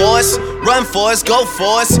 Run for us, run for us, go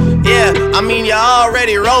for us. Yeah, I mean, you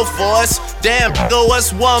already wrote for us. Damn, go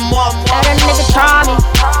what's one more. Let a nigga try me.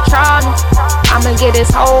 I'ma get this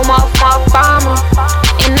whole motherfucker by me.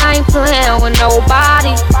 And I ain't playing with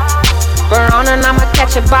nobody. Verona and I'ma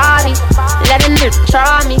catch a body. Let a nigga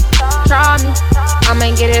try me. I'ma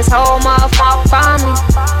get this whole motherfucker by me.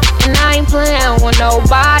 And I ain't playing with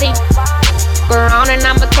nobody. Verona and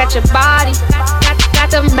I'ma catch a body. Got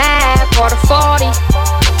the Mac or the 40.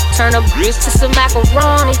 Turn a bridge to some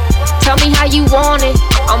macaroni. Tell me how you want it,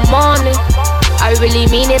 I'm on it. I really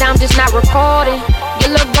mean it, I'm just not recording. You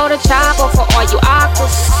look go to chopper for all you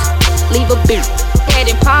aquas. Leave a bitch head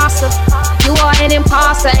imposter. You are an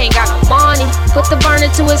imposter, ain't got no money. Put the burner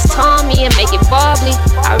to his tummy and make it bubbly.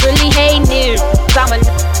 I really hate niggas, I'm a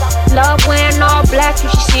love wearing all black, you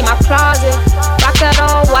should see my closet. Rock that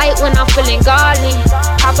all white when I'm feeling godly.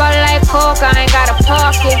 Hop out like coke, I ain't got a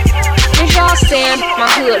pocket. If y'all saying my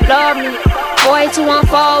hood love me, boy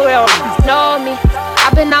 214 real know me.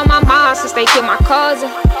 I've been on my mind since they killed my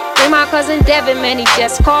cousin. Then my cousin Devin, man, he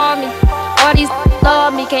just called me. All these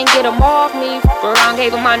love me, can't get them off me. Veron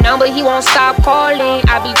gave him my number, he won't stop calling.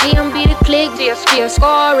 I be DMB the click, just still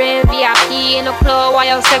scoring. VIP in the club while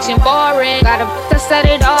your section boring. Gotta set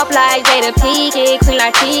it up like Jada Pinkett. Clean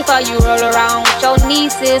like Tifa, you roll around with your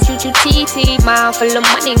nieces. Shoot you TT, mind full of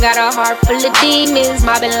money, got a heart full of demons.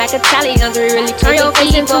 Mobbing like Italians, we really turn your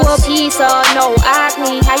face into a pizza. No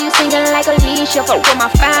acne, how you singing like Alicia? Fuck with my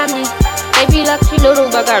family. They be lucky little,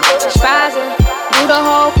 but got spazzing. Do the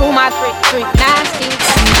whole crew, my freak nasty.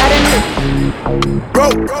 Bro,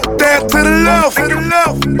 stand to the left,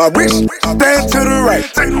 my wrist, stand to the right.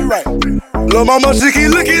 Lil' mama, she keep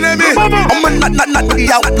looking at me. I'ma knock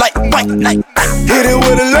you out like white night. Hit it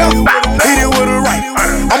with the left, hit it with the right.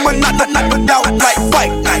 I'ma knock you out like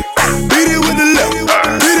white night. Hit it with the left,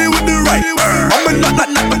 hit it with the right. I'ma knock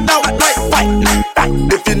you out like white night.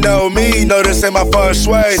 If you know me, know this ain't my first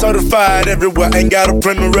way. Certified everywhere, ain't gotta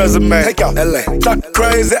print a resume. Take out LA, talk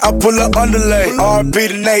crazy, I pull up underlay. RP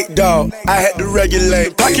to Nate, dog, I had to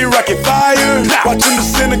regulate. Pocket rocket fire, watch him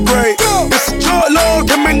disintegrate. It's a short log,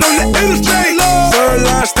 coming on the interstate. Third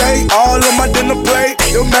line steak, all on my dinner plate.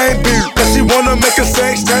 Your main beef, cause she wanna make a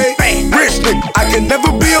sex tape. Rich nigga, I can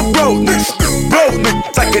never be a broke nigga. Broke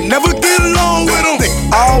nigga, I can never get along with them.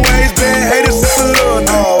 Always been haters since the Lord,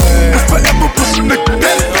 always. Forever push a nigga.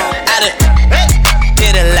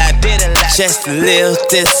 Just to live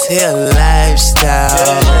this here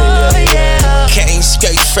lifestyle. Came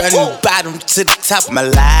straight from the bottom to the top of my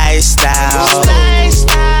lifestyle.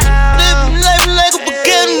 Living life like a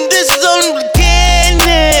beginning, this is only the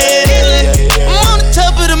beginning. I'm on the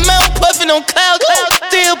top of the mountain, puffing on clouds,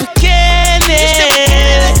 still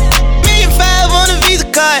beginning. $1,500,000 on the Visa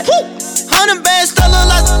card, 100 bands, still look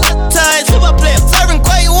like ties. Serving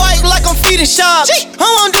quite white like I'm feeding sharks. I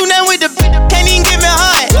won't do nothing with the can't even get me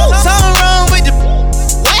high. Something wrong with the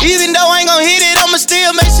even though I ain't gon' hit it, I'ma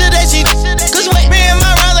still make sure that she. Cause wait, me and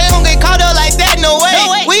my rounds ain't gon' get caught up like that, no way.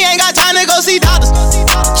 We ain't got time to go see doctors.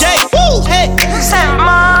 Jay, woo, hey, send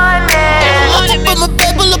money. I put my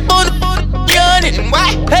paper up on the yawning.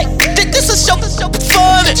 Why? Hey, this a show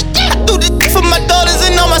performance. I do this for my daughters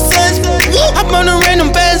and all my sons. I run the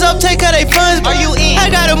random bands up, take how they funds. Are you in? I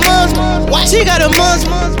got a month, she got a month.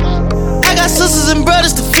 I got sisters and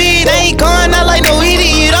brothers to feed. I ain't going out like no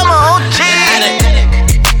idiot, I'm a OG.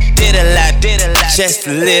 Did a lot, just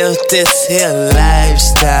to live this here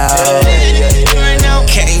lifestyle.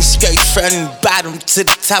 Came straight from the bottom to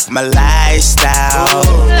the top of my lifestyle.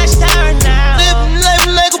 Living life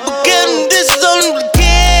like a beginning, this is only the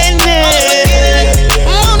beginning.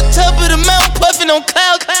 I'm on the top of the mountain, puffing on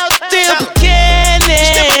clouds, still beginning.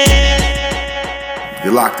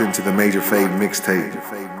 You're locked into the Major Fade mixtape.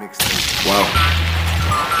 Wow.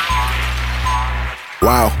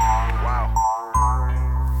 Wow.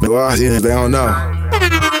 Well, they don't know.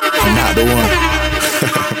 I'm not the one.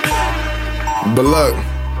 But look,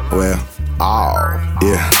 well,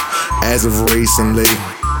 yeah. As of recently,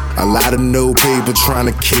 a lot of new people trying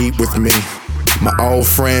to keep with me. My old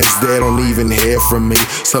friends, they don't even hear from me.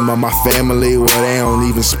 Some of my family, well, they don't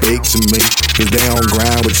even speak to me. Cause they don't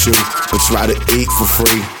grind with you, but try to eat for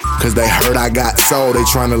free. Cause they heard I got soul, they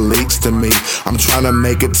tryna leech to me. I'm tryna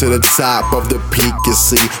make it to the top of the peak, you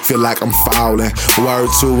see. Feel like I'm falling. Word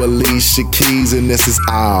to Alicia Keys, and this is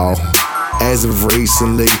all. As of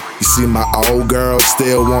recently, you see my old girls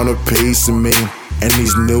still want a piece of me. And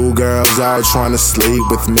these new girls all tryna sleep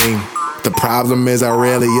with me. The problem is I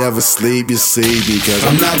rarely ever sleep, you see, because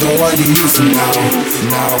I'm not the one you used to know.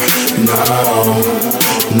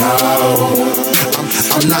 No.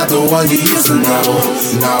 I'm not the one you used to know.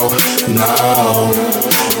 No.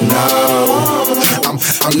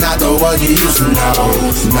 I'm not the one you used to know.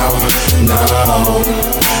 No.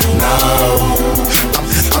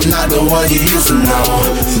 I'm not the one you used to know.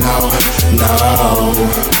 No.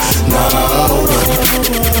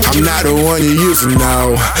 I'm not the one you used to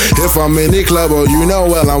know. If I'm in the club, oh, you know,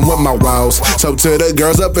 well, I'm with my bros. So to the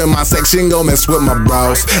girls up in my section, go mess with my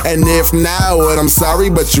bros. And if not, well, I'm sorry,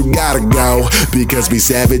 but you gotta go. Because we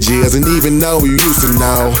savages, and even though you used to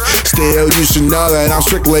know, still you should know that I'm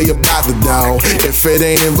strictly about the dough. If it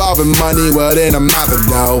ain't involving money, well, then I'm out the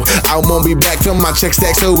dough. I won't be back till my check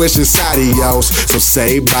stack, so it's just adios. So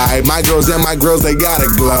say bye, my girls and my girls, they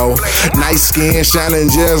gotta glow. Nice skin,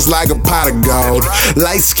 shining just like a pot of gold.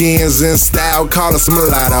 Light skins in style, call us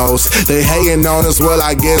mulattoes. They hating on us, well,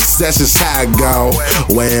 I guess that's just how it go.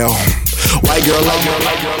 Well, white girl like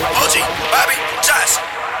OG, Bobby, Josh.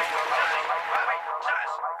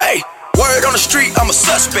 Hey, word on the street, I'm a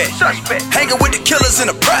suspect. Hanging with the killers in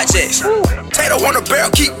the projects. Tato on the barrel,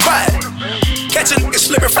 keep quiet. Catch a nigga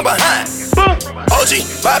slipping from behind. OG,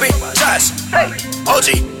 Bobby, Josh.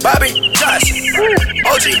 OG, Bobby, Josh.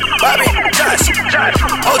 OG, Bobby, Josh.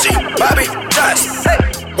 OG, Bobby, Josh.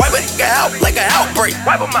 Wipe a nigga out like an outbreak.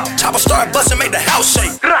 Chopper start bustin', make the house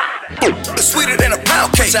shake. It's sweeter than a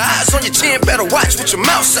pound cake. Your eyes on your chin, better watch what your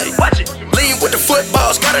mouth say. Lean with the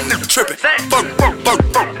footballs, got a nigga trippin'.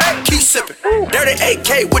 Keep sippin'. Dirty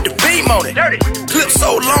AK with the beam on it. Clip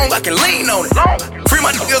so long I can lean on it. Free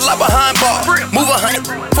my niggas like behind bars. Move 100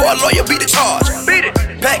 for a lawyer, beat the charge.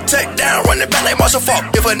 Pack tech down, run it back like Marshall Falk.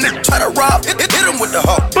 If a nigga try to rob, hit him with the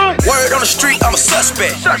hawk. Word on the street, I'm a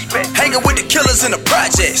suspect. Hanging with the killers in the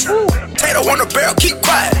projects. Tato on the barrel, keep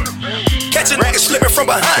quiet. Catch a nigga slipping from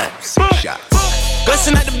behind.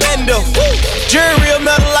 Bustin' at the bando. Jury real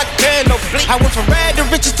metal like a candle. I went from rad to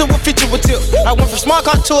riches to a feature with tip. I went from smart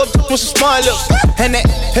car to a with some smart lips. And that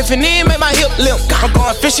if an E make my hip limp. I'm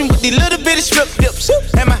going fishing with these little bitty strip dips.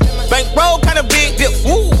 And my bankroll kinda big dip.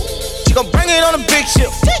 Woo. She gon' bring it on a big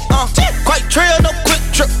ship. Quite trail, no quick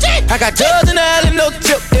trip. I got dubs in the alley, no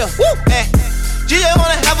tip. Yeah. Woo. G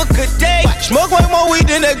wanna have a good day. Smoke way more weed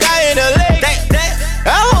than the guy in LA.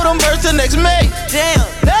 I hold them birds till next May. Damn,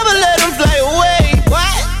 never let them fly away. What?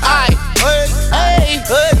 Aight, hey,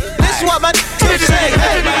 this is what my kids say.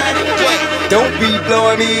 Don't be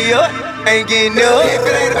blowing me up, ain't getting up. If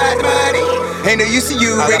it ain't about the money, ain't no use to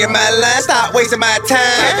you ringing my line. Stop wasting my time.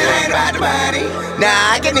 If it ain't about the money,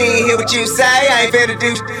 nah, I can even hear what you say. I ain't finna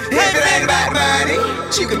do. If it ain't about the money,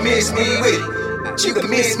 you can miss me with it. You can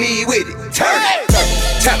miss me with it. Turn it.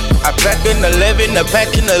 I pack in 11, I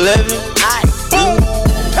pack in 11. Boom.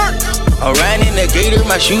 I'm riding in the gator,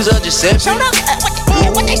 my shoes are just 7.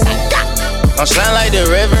 What they say? I'm sliding like the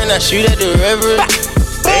reverend, I shoot at the reverend.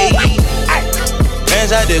 Hey.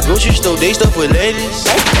 Hands out the grocery store, they stuff with ladies.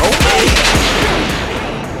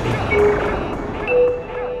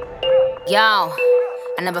 Yo,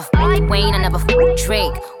 I never fucked Wayne, I never fucked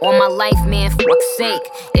Drake. All my life, man, fuck's sake.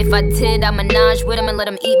 If I did, I'd menage with him and let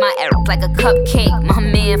him eat my ass like a cupcake. My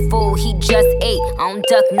man fool, he just ate. I don't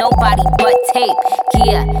duck nobody but tape.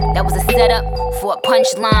 Yeah, that was a setup for a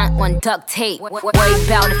punchline on duct tape. Worry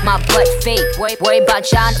about if my butt fake. Worry about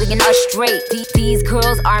John looking us straight. These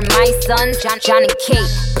girls are my sons, John and Kate.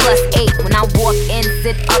 +8, when I walk in,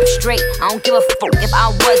 sit up straight. I don't give a fuck if I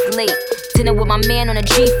was late. Dinner with my man on a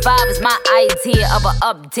G5 is my idea of an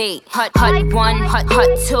update. Hut 1, hut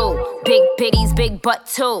 2. Big biddies, big butt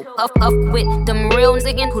 2. Up with them real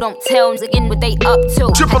niggas who don't tell niggas what they up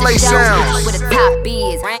to. Triple A sound. Where the top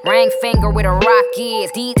is. Ring finger where the rock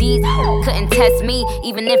is. These couldn't test me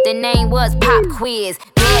even if the name was Pop Quiz.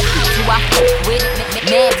 Bad bitch who I fuck with.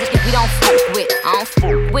 Mad bitch we don't fuck with. I don't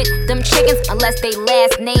fuck with them chickens unless they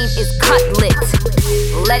last name is Cutlet.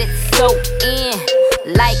 Let it soak in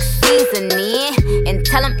like seasoning. And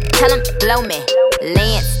tell 'em, blow me.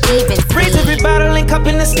 Lance Stevens. Raise every bottle and cup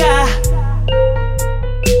in the sky.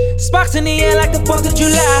 Sparks in the air like the 4th of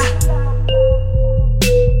July.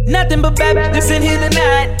 Nothing but bad bitches in here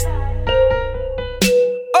tonight.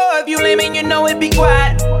 Oh, if you lame and you know it, be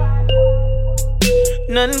quiet.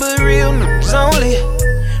 Nothing but real news only.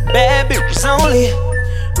 Bad bitches only.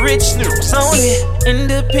 Rich news only.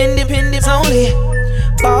 Independent only.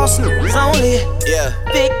 Boss news only. Yeah.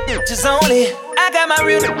 Big bitches only. I got my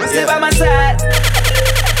real niggas by my side.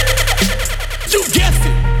 You guessed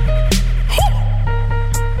it.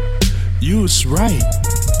 You was right.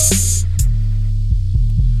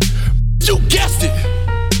 You guessed it.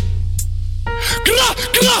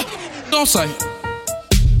 Don't say it.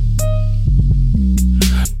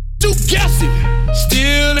 You guessed it.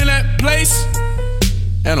 Still in that place.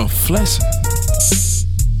 And I'm flexing.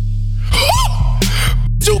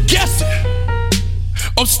 You guessed it.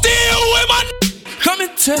 I'm still with my come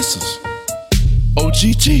and test us.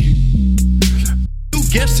 OGG. You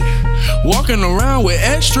guessed it. Walking around with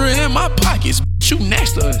extra in my pockets. You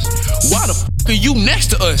next to us. Why the fuck are you next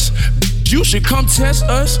to us? You should come test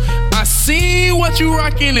us. I seen what you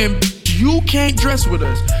rockin' and you can't dress with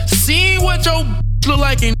us. Seen what your look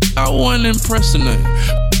like and I wasn't impressing her.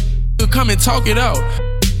 Come and talk it out.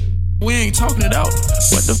 We ain't talking it out.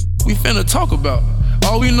 What the f we finna talk about?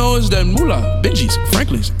 All we know is that Moolah, Benji's,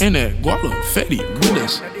 Franklin's, and that Guala, Fetty,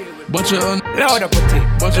 Willis. Bunch of them.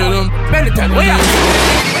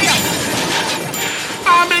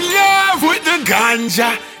 I'm in love with the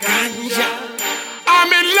ganja.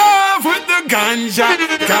 I'm in love with the ganja.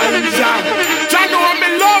 You know me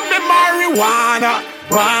love me marijuana.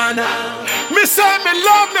 Me say me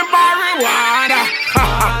love me marijuana.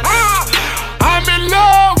 I'm in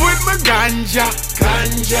love with my ganja.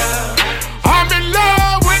 I'm in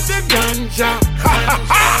love with the ganja.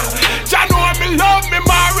 You know me love me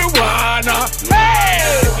marijuana.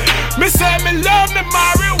 Hey, me say me love me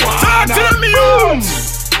marijuana. Talk to me,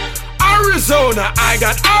 Arizona, I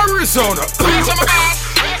got Arizona.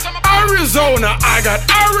 Arizona, I got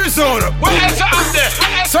Arizona. What else out there?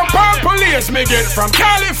 Some purple lace me get from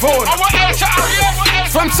California. What else out there?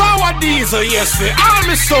 From sour diesel, yes, the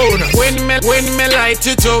army soda. When me light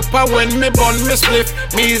it up, when me bun me spliff,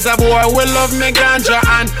 me's a boy will love me ganja.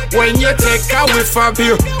 And when you take a whiff of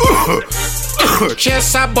you,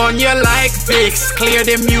 chest a bun you like Vicks. Clear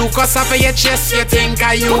the mucus off of your chest, you think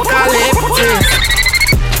a eucalyptus.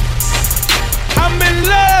 I'm in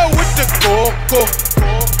love with the coco.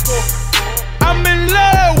 I'm in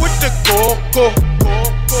love with the coco.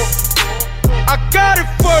 I got it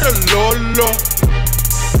for the Lolo.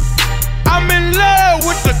 I'm in love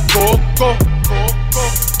with the coco.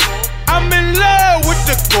 I'm in love with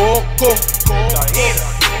the coco.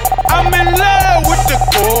 I'm in love with the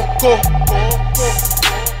coco.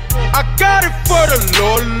 I got it for the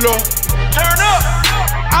Lolo. Turn up.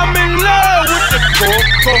 I'm in love with the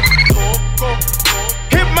coco.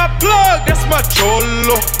 Hit my plug, that's my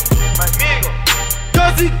cholo.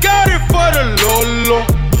 Cause he got it for the Lolo.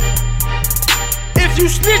 If you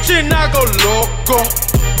snitchin', I go loco.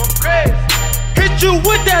 Hit you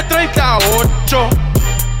with that 38.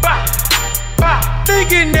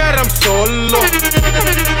 Thinking that I'm solo.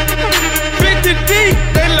 50 deep,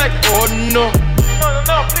 they like, oh no.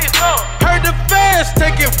 No, please no. Heard the fans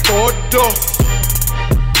taking photos.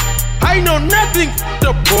 I know nothing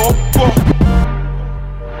the popo.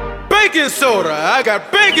 Baking soda, I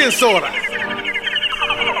got baking soda.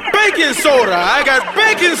 Baking soda, I got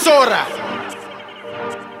baking soda.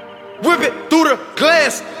 Whip it through the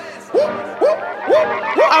glass.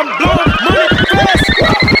 I'm blowing money fast.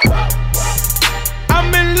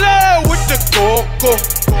 I'm in love with the coco.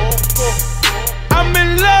 I'm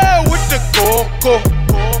in love with the coco.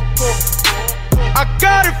 I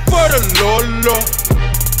got it for the Lolo.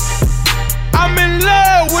 I'm in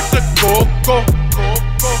love with the coco.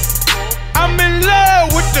 I'm in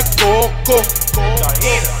love with the coco.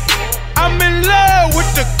 I'm in love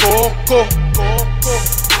with the coco.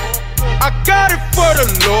 I got it for the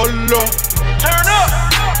Lolo. Turn up.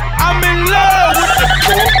 I'm in love with the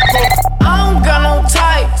coco. I don't got no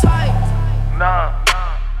type. Nah.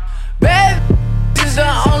 Bad is the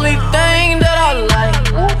only thing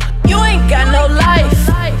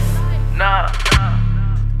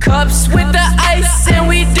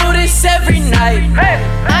night.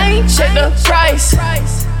 I ain't check the price.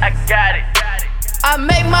 I got it. I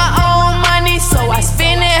make my own money, so I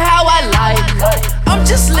spend it how I like. I'm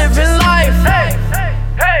just living life.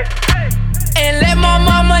 And let my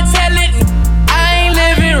mama tell it, I ain't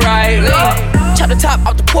living right. Chop the top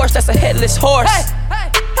off the Porsche, that's a headless horse.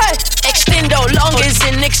 Extendo long as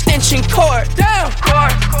an extension cord. Damn.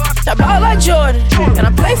 I ball like Jordan, and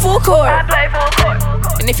I play full court.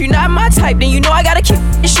 And if you're not my type, then you know I gotta keep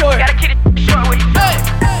it short.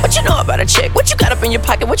 What you know about a chick? What you got up in your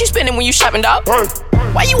pocket? What you spending when you shopping, dog?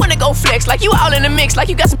 Why you wanna go flex? Like you all in the mix, like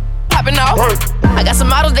you got some popping off. I got some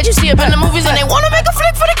models that you see up in the movies and they wanna make a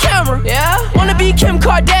flick for the camera. Yeah, wanna be Kim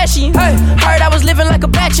Kardashian. Heard I was living like a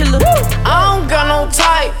bachelor. I don't got no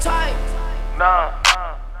type. Nah.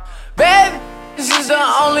 Baby, this is the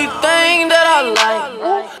only thing that I like.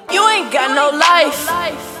 You ain't got no life.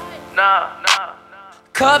 Nah.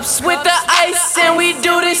 Cups with the ice and we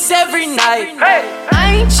do this every night.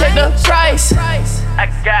 I ain't check the price. I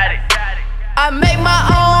got it. I make my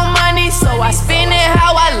own money, so I spend it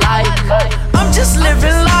how I like. I'm just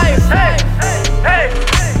living life.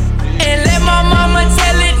 And let my mama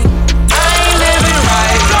tell it, I ain't living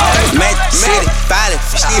right. Magic City, violent,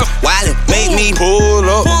 shit, wildin', make me pull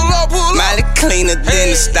up. Miley cleaner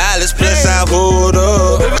than the stylist, plus I pulled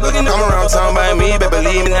up. I'm around talking about me, but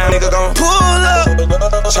believe me now, nigga gon' pull up.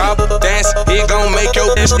 Chop, dance, it gon' make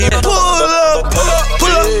your bitch pull up. Pull up,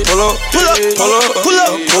 pull up, pull up, pull up, pull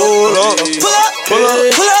up, pull up, pull up, pull up,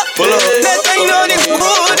 pull up, pull up. Nothing on it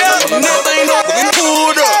pulled up, nothing on it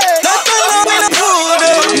pulled up, nothing on it pulled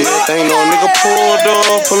up. Nothing on nigga pulled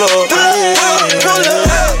up, pull up, pull up.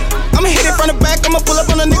 I'ma hit it from the back, I'ma pull up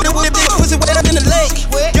on a nigga with a big pussy wet up in the lake.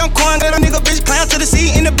 Young Quan got a nigga bitch clown to the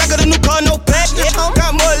seat in the back of the new car, no back.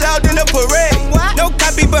 Got more loud than a parade. No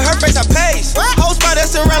copy, but her face I paste. Whole spot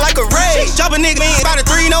that's around like a rage. Drop a nigga in about a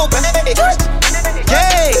 3, no pay.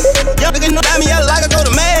 Yeah, y'all niggas know me, I like I go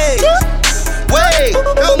to May. Wait,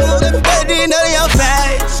 don't move that baby, none of your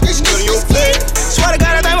face. Swear to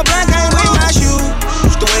God, I think my blind can't with my shoes.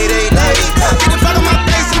 The way they lay, get the fuck on my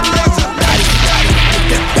face.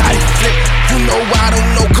 You know I don't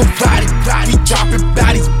know karate. We dropping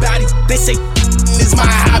bodies. They say is my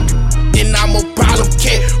hobby, and I'm a problem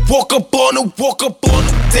kid. Walk up on them,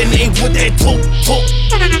 then they with that talk.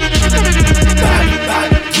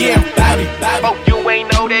 Bobby, yeah, Bobby. Oh, you ain't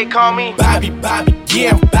know they call me Bobby,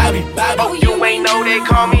 yeah, Bobby. Oh, you ain't know they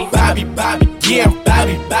call me Bobby, yeah,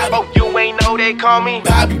 Bobby. Oh, you ain't know they call me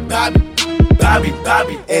Bobby.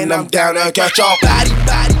 And I'm down to catch y'all body.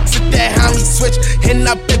 Sit that homie switch, and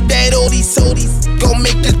I bet that all these gon'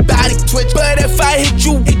 make this body twitch. But if I hit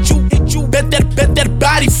you, bet that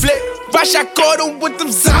body flip. Rush, I caught him with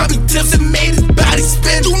them zombie tips and made his body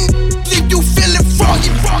spin. You leave you feeling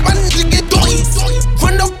froggy, my nigga get doggy.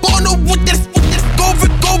 Run up on him with this, go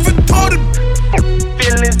retarded.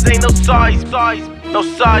 Feelings ain't no size.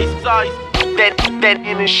 That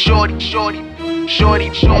in a shorty.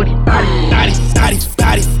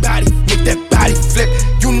 Body, make that body flip.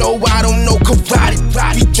 You know I don't know karate.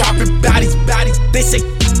 We dropping bodies. They say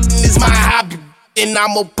is my hobby, and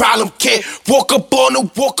I'm a problem kid. Walk up on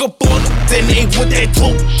them, then they with that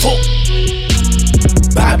talk.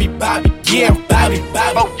 Bobby, yeah, Bobby.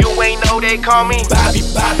 Oh, you ain't know they call me Bobby,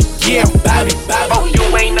 yeah, Bobby. Oh, you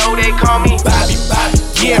ain't know they call me Bobby,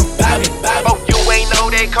 yeah, Bobby. Oh, you ain't know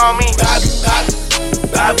they call me Bobby.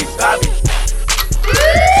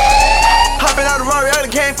 Hopping out the Rari, I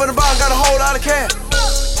done came for the ball, got a whole lot of cash.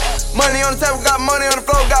 Money on the table, got money on the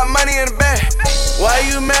floor, got money in the bag. Why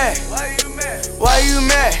you mad? Why you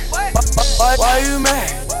mad?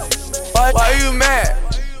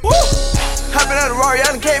 Woo! Hopping out the Rari, I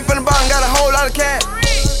done came from the bottom, got a whole lot of cash.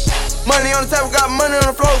 Money on the table, got money on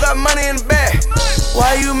the floor, got money in the bag.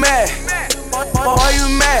 Why you mad? Why you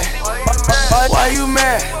mad? Why you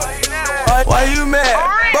mad? Why you mad?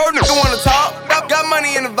 Bro, nigga wanna talk, got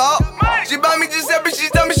money in the vault. She bought me Giuseppe, she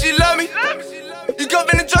tell me she love me. You come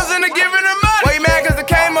in the trust and I give her the money. Why you mad cause I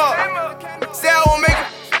came up? Say I won't make it,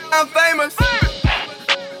 I'm famous.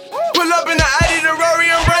 Pull up in the Audi, the Rory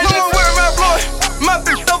and Range. Mama wear my Floyd, my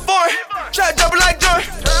bitch so foreign. Try to double like Jordan.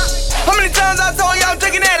 How many times I told you I'm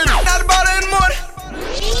taking that out the bottle in the morning?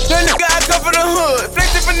 That nigga I come from the hood,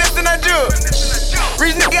 flexing finesse and I do.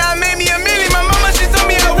 Rich nigga I made me a million, my mama she told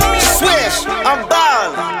me I want me a Swish, I'm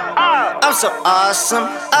ballin'. I'm so awesome,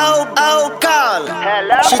 oh, callin'.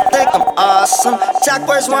 She think I'm awesome,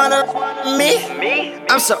 Jackbirds wanna me?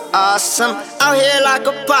 I'm so awesome, out here like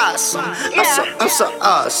a possum. I'm so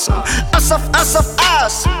awesome, I'm so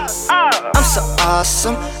awesome. I'm so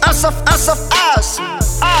awesome, I'm so awesome.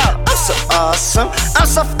 I'm so awesome, I'm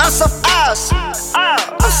so awesome.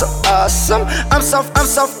 I'm so so awesome. I'm so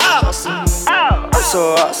awesome. I'm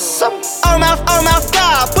so awesome. Oh my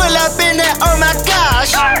God, pull up in that, oh my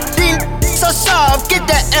gosh. So soft, get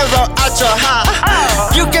that arrow out your heart.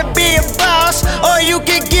 You can be a boss, or you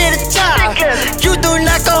can get a job. You do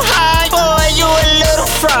not go high, boy, you a little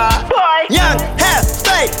fraud. Young, half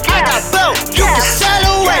fake, I got both, you can sail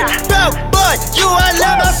away. Bro, boy, you are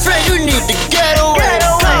not my friend, you need to get away.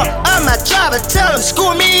 Call on my driver, tell him,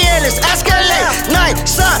 school me in this Escalade. Night,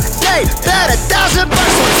 sun, day, bet $1,000 on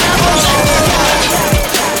Tableau.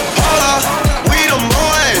 Hold up, we them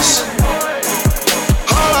boys.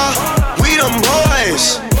 Hold up, we them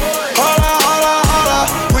boys. Hold up,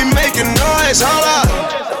 we making noise. Hold up,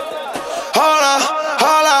 hold up,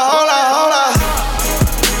 hold up, hold up, hold up.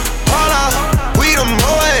 Hold up, we them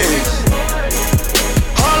boys.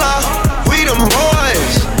 Hold up, we them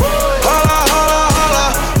boys. Hold up, hold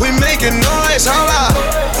up, we making noise. Hold up,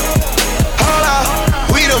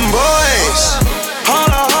 we them boys.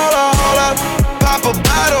 Hold up, pop a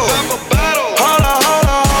bottle. Hold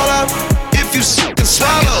up, if you suck and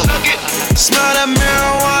swallow. Smell that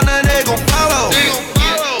marijuana, they gon' follow.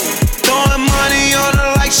 Throwing money on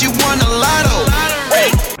her like she won a lotto.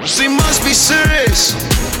 She must be serious.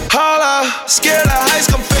 Hold up, scared of heights,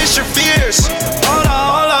 come face your fears. Hold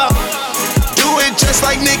up, do it just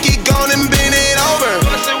like Nicki, gone and bend it over.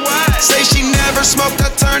 Say she never smoked, I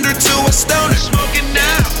turned her to a stoner.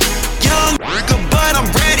 Young, but I'm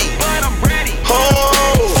ready.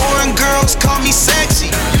 Oh, foreign girls call me sexy.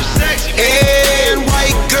 And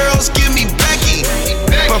white girls give me Becky.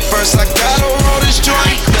 But first I gotta roll this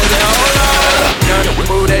joint. Gunna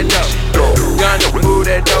move that dough. Gunna move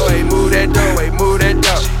that dough. Hey, move that dough. Hey, move that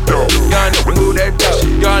dough. Gunna move that dough.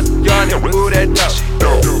 Gunna move that dough.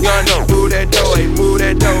 Gunna move that dough. Hey, move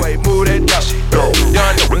that dough. Hey, move that dough.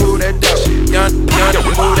 Gunna move that dough. Gunna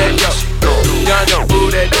move that dough. Gunna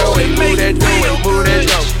move that dough. Hey, move that dough. Hey, move that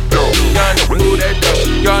dough. Gunna move that dough.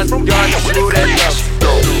 Gunna move that dough.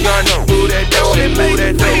 Gunna move that dough. Hey, move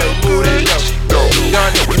that dough. Hey, move that dough.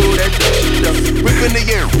 Gunna move that dough. Whipping the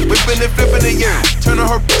air, whipping and flipping the air. Turning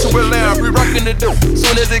her to a lamb, we rocking the dope.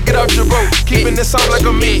 Soon as it get off your boat, keeping it soft like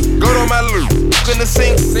a meat. Go to my loop, cooking the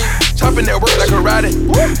sink, chopping that work like a riding.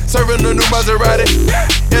 Serving a new Maserati,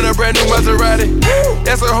 in a brand new Maserati.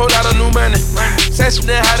 That's a whole lot of new money. Sashing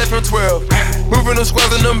that hot from 12, moving them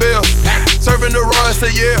squares in them bills. Serving the raw, say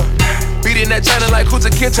yeah. Beating that China like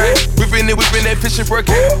Kuta Kitchen. Whipping that fishing for a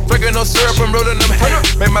kid. Drinking no syrup, I'm rolling them hay.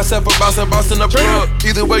 Make myself a boss and boss in the plug.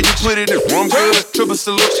 Either way you put it, I'm good. Triple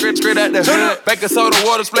salute, straight out the hood. Back of soda,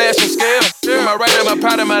 water splash and scale. With my right and my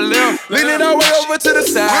pot and my left. Lean it all the way over to the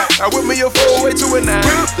side. I whip me your 4-way to a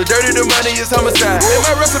 9. The dirty, the money is homicide. And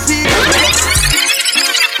my recipe.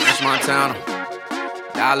 That's Montana.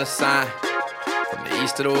 Dollar sign. From the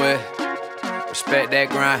east to the west. Respect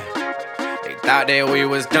that grind. Thought that we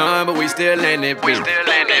was done, but we still in it, bitch.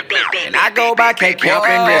 And I go by K-Camp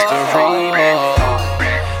and that's the rule.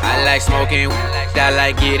 I like smoking, I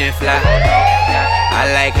like getting fly.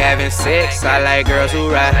 I like having sex, I like girls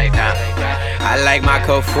who ride. I like my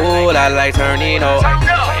cup full, I like turning up.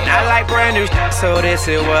 And I like brand new, so this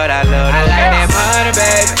is what I love. I like that money,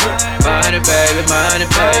 baby. Money, baby, money,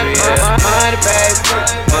 baby, yeah. Money, baby.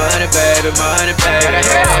 Money, baby, money, baby,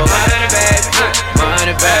 yeah. Money, baby.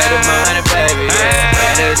 Money, baby, money, baby,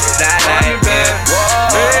 yeah. That's I like it.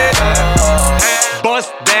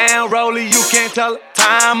 Bust down, Rollie, you can't tell it.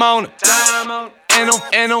 Time on it.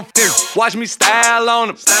 And I'm watch me style on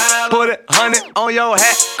them. Put 100 on your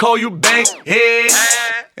hat, call you bank head.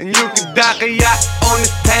 And you can dock a yacht on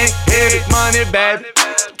this tank head. Money, baby.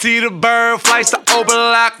 T the bird, flights to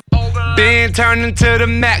overlock. Been turned into the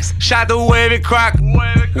max, shot the wavy crock.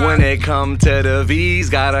 When it come to the V's,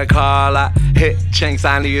 gotta call out. Hit chinks,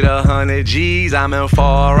 I need 100 G's, I'm in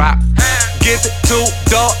far rock. Get it too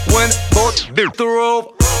dark when both bit the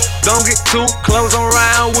rope. Don't get too close, I'm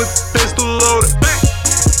round with the pistol loaded.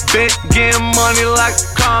 Been getting money like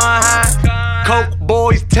a car high. Coke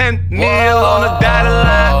boys 10 mil on the dotted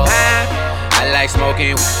line. I like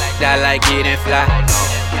smoking, I like getting fly.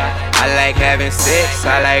 I like having sex,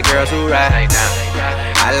 I like girls who ride.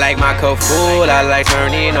 I like my cup full, I like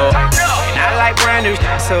turning up. And I like brand new,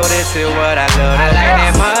 so this is what I love. I like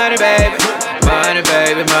that money, baby. Money,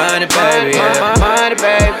 baby, money, baby, yeah. Money,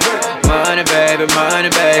 baby. Money, baby, money,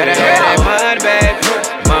 baby, yeah. Money, baby.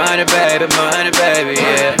 Money, baby, money, baby,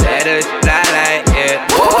 yeah. That is what I like, yeah.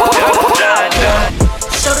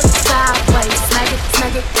 Show the sideways,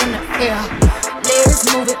 smack it in the air. Legs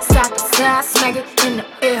move it side to side, smack it in the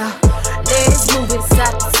air. Legs move it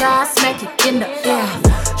side to side, smack it in the air.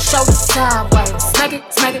 Show the sideways, smack it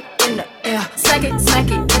in the air. Smack it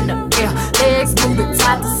in the air. Legs move it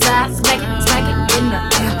side to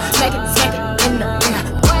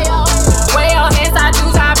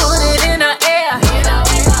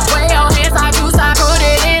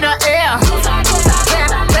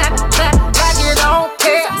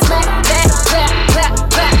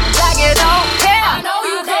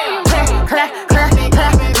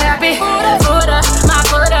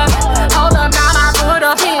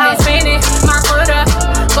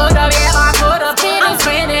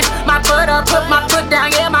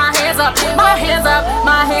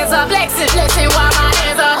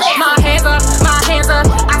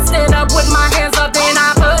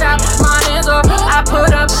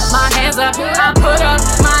hands up. I put up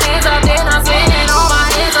my hands up, then I'm spinning all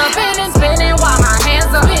my hands up. Spinning while my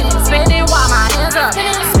hands up. Spinning while my hands up.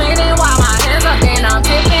 Spinning while my hands up, then I'm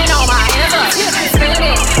tipping all my hands up.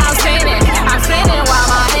 Spinning, I'm spinning, I'm spinning while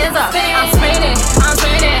my hands up. I'm spinning, I'm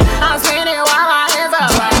spinning, I'm spinning while my hands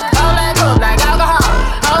up. Hold that cup like alcohol.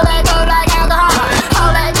 Hold that cup like alcohol.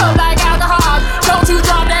 Hold that cup like alcohol. Don't you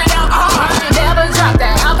drop that alcohol. Never drop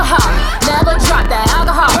that alcohol. Never drop that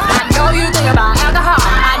alcohol. I know you think about alcohol.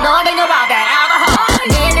 I know I think about that alcohol.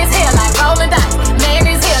 Man is here like rolling dice. Man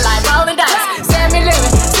is here like rolling dice. Send me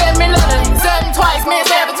living, seven twice, man,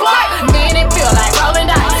 seven twice. Man, it feel like rolling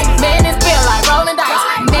dice. Man, it feel like rolling dice.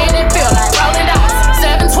 Man, it feel like rolling dice.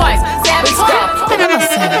 Seven twice, seven twice. Feeling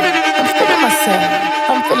myself.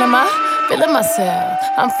 I'm feeling myself.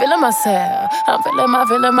 I'm feeling myself. I'm feeling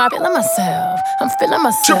myself. I'm feeling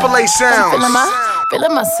myself. Triple A sounds.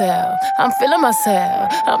 Feeling myself. I'm feeling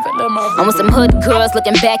myself. I'm feeling myself. I'm with some hood girls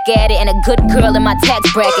looking back at it, and a good girl in my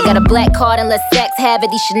tax bracket. Got a black card and let sex have it.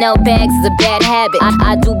 These Chanel bags is a bad habit.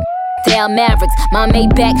 I do down Mavericks, my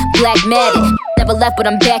Maybach, black matted. Never left, but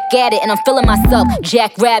I'm back at it, and I'm feeling myself.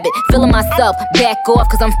 Jack Rabbit, feeling myself. Back off,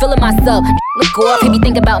 cause I'm feeling myself. Look off, he be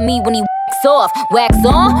think about me when he wax off. Wax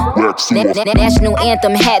on? National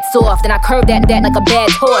anthem, hats off. Then I curve that like a bad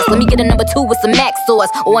horse. Let me get a number 2 with some Max sauce,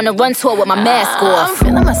 or on a run tour with my mask off. I'm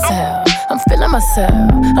feeling myself. I'm feeling myself.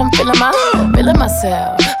 I'm feeling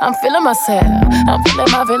myself. I'm feeling myself.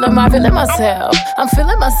 I'm feeling myself. I'm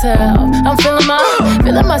feeling myself. I'm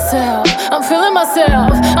feeling myself. I'm feeling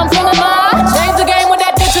myself. I'm feeling my. Change the game with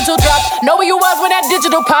that digital drop. Know where you was when that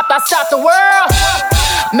digital pop. I stopped the world.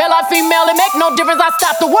 Male or female, it make no difference. I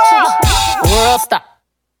stopped the world. World stop.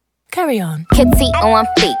 Carry on. Kitty on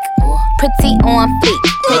fleek, pretty on fleek.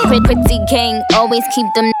 Pretty gang, always keep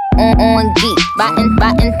them on geek.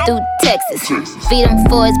 Biting through Texas, feed him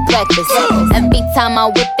for his breakfast. Every time I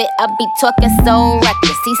whip it, I be talking so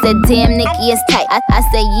reckless. He said, damn, Nikki, it's tight. I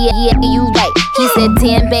said, yeah, you right. He said,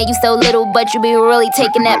 damn, babe, you so little, but you be really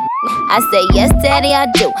taking that. I said, yes, daddy, I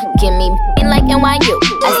do. Give me like NYU.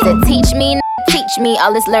 I said, teach me,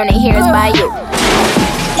 all this learning here is by you.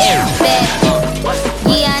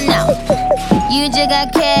 Yeah, I know. You just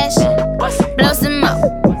got cash. Blow some more.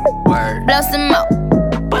 Blow some more.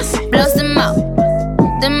 Blow some more.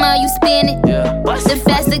 The more you spin it, the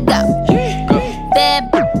faster go. Bad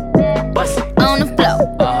on the floor.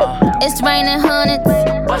 It's raining hundreds.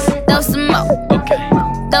 Throw some more.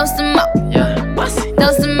 Throw some more.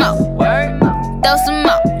 Throw some more. Throw some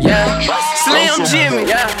more. Slim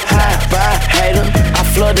Jimmy. High five hater. I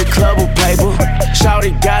flood the club with paper.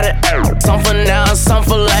 Shawty got it. Some for now, some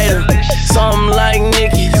for later. Something like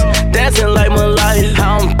Nicki's, dancing like Malaya.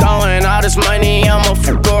 How I'm throwing all this money, I'ma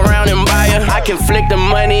go around and buy her. I can flick the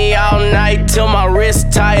money all night till my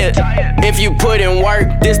wrist tired. If you put in work,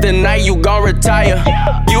 this the night you gon' retire.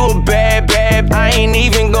 You a bad, I ain't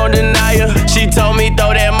even gon' deny her. She told me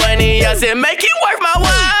throw that money, I said make it worth my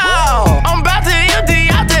while. I'm about to empty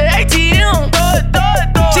out the ATM.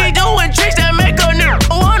 She doing tricks that make a nigga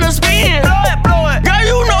wanna spin. Girl,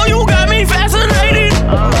 you know you got me fascinated.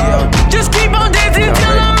 Just keep on dancing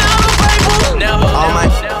till I'm out of paper. Never. All my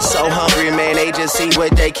so hungry, man, they just see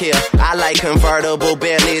what they kill. I like convertible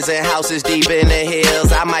Bentleys and houses deep in the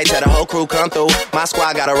hills. I might tell the whole crew come through. My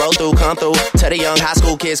squad gotta roll through, come through. Tell the young high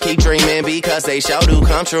school kids keep dreaming because they sure do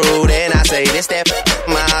come true. Then I say this that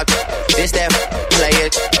my, this that play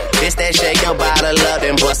it, this that shake your bottle up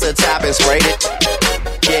and bust the top and spray it.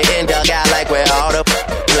 Getting dug out like where all the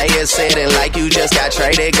players sitting like you just got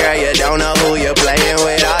traded. Girl, you don't know who you're playing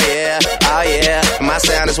with. Oh yeah, oh yeah. My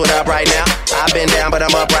sound is what up right now. I've been down, but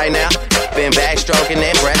I'm up right now. Been backstroking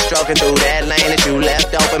and breaststroking through that lane that you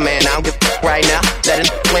left open. Man, I don't give a right now. Let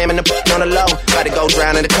it swim in the on the low. About to go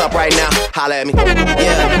drown in the cup right now. Holla at me.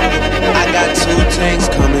 Yeah, I got 2 tanks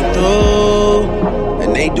coming through,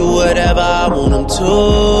 and they do whatever I want them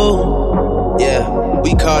to. Yeah,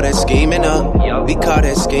 we call that scheming up. We call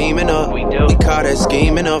that scheming up. We call that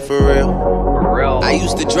scheming up for real. I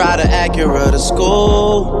used to drive the Acura to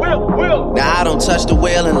school. Now I don't touch the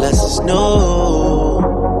wheel unless it's new.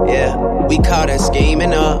 Yeah, we call that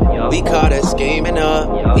scheming up. We call that scheming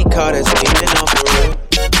up. We call that scheming up for real.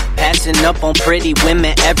 Passing up on pretty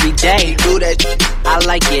women every day. Do that. I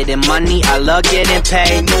like getting money, I love getting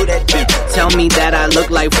paid. Tell me that I look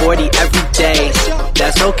like 40 every day.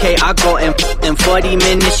 That's okay, I go in 40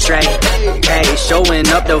 minutes straight. Hey, showing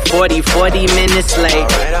up to 40 minutes late.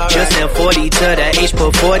 Just in 40 to the H,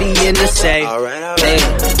 put 40 in the safe. Hey,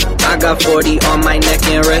 I got 40 on my neck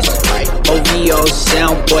and wrist. OVO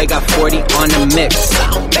sound boy got 40 on the mix.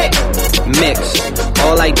 Mix.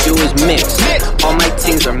 All I do is mix. All my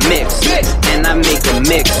things are mixed. And I make them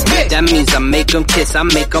mix. That means I make them kiss. I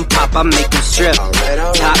make them pop. I make them strip.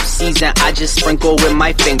 Top season, I just sprinkle with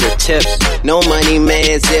my fingertips. No money,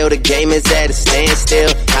 man, still. The game is at a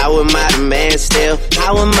standstill. How am I the man still?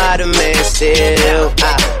 How am I the man still?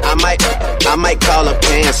 I might call a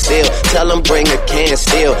pan still. Tell them bring a can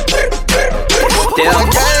still.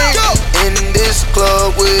 In this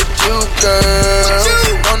club with you, girl.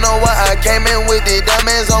 Don't know why I came in with the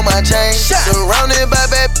diamonds on my chain. Surrounded by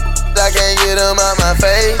bad, I can't get them out my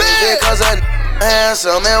face. Is it cause I'm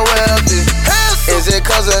handsome and wealthy? Is it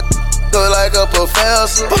cause I look like a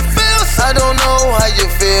professor? I don't know how you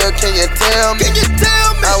feel, can you tell me?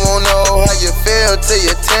 I won't know how you feel till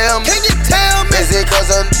you tell me. Is it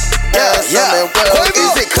cause I'm handsome and wealthy?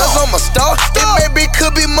 Is it cause I'm a star? It maybe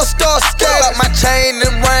could be my star scale. Got my chain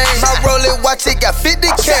and ring, my Rolex watch, it got 50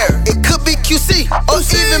 carat. It could be QC, or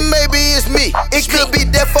even maybe it's me. It could be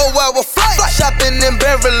that 4-hour flight, shopping in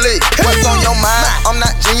Beverly. What's on your mind? I'm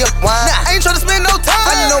not genuine. I ain't tryna spend no time.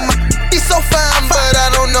 I know my she's so fine, but I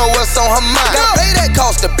don't know what's on her mind. Gotta pay that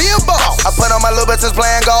cost to be a boss. I put on my little bitches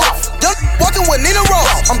playing golf. Walking with Nina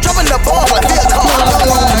Ross. I'm dropping the bomb like this.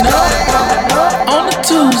 On a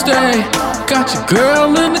Tuesday, got your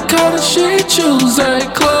girl in the car that she choose. A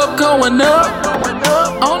club going up.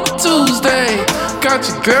 On a Tuesday, got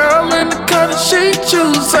your girl in the car that she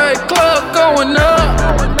choose. A club going up.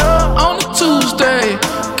 On a Tuesday,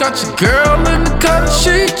 got your girl in the car that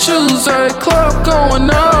she choose. A club going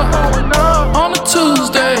up. On a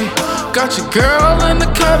Tuesday, got your girl in the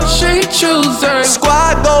car that she choose. A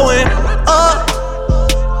squad going up.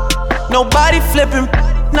 Nobody flipping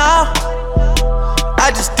now.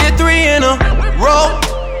 I just did 3 in a row.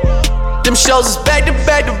 Them shows is back to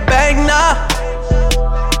back to back now.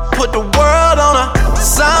 Put the world on a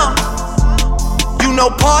sound. You know,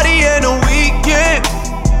 party in the weekend.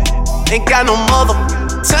 Ain't got no mother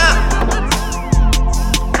time.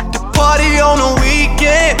 The party on the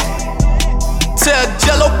weekend. Tell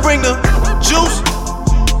Jello bring the juice.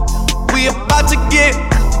 We about to get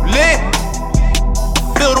lit.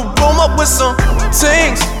 Fill the room up with some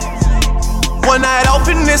things. One night off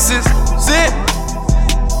and this is it.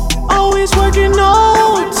 Always working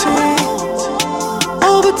OT,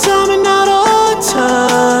 overtime and not all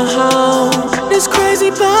time. It's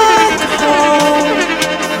crazy back home.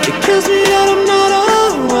 It kills me that I'm not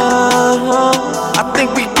around. I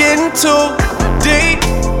think we getting too deep.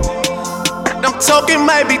 I'm talking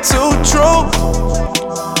might be too true.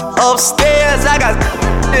 Upstairs I got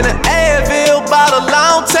in an Advil bottle. I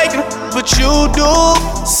don't take them, but you do.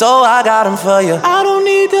 So I got them for you. I don't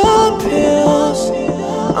need the pills.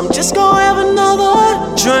 I'm just gonna have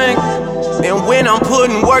another drink. And when I'm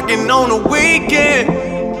putting working on the weekend,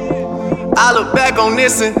 I look back on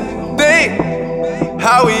this and think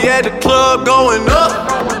how we at the club going up.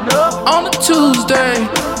 On a Tuesday,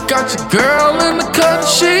 got your girl in the cut,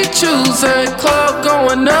 she choose. A club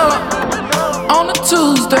going up. On a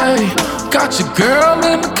Tuesday, got your girl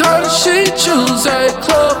in the cut, she choose. A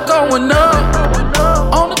club going up.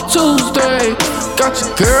 On a Tuesday, got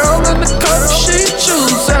your girl in the cut, she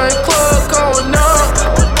choose. A club going up.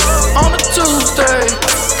 On a Tuesday,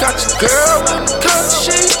 got your girl in the cut,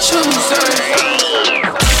 she choose.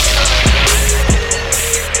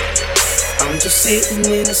 I'm just sitting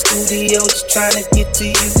in the studio, just trying to get to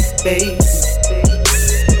you, baby.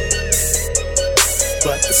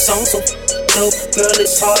 But the song's so dope, girl,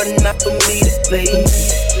 it's hard enough for me to play.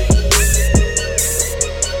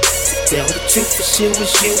 To tell the truth, for sure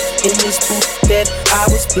was you in this booth that I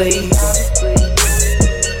was playing.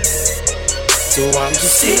 So I'm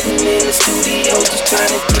just sitting in the studio, just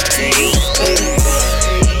trying to get to you, baby.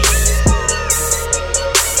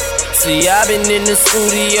 See, I've been in the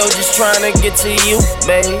studio just trying to get to you,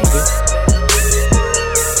 baby.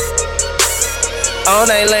 All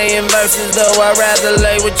night laying verses, though I'd rather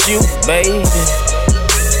lay with you, baby.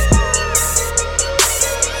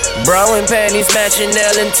 Bro and panties matching,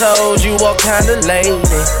 Ellen told you what kind of lady.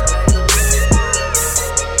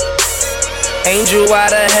 Angel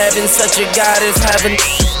out of heaven, such a goddess, heaven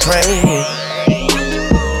praying.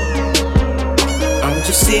 I'm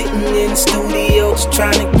just sitting in the studio, just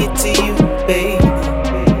trying to get to you, baby.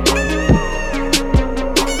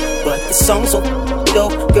 But the song's so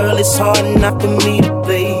dope, girl, it's hard enough for me to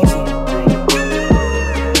play.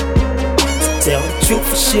 To tell the truth,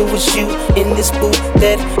 for sure was you in this booth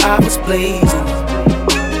that I was blazing.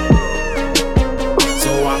 So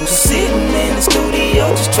I'm just sitting in the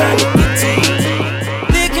studio, just trying to get to you.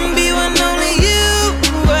 There can be one only you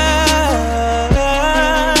are.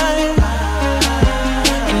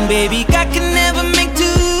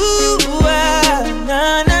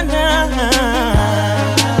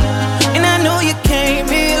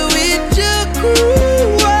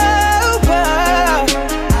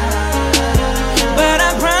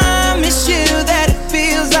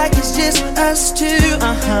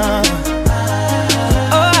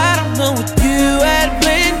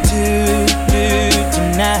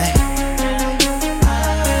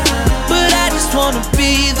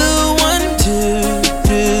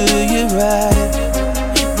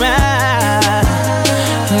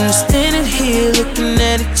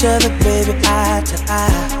 each other, baby, eye to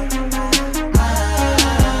eye.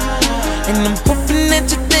 And I'm hoping that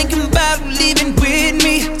you're thinking about leaving with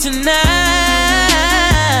me tonight.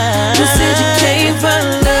 You said you came for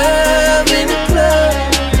love in the club,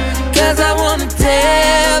 'cause I wanna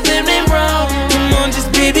tell them they wrong. Come on,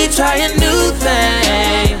 just baby, try a new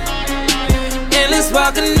thing, and let's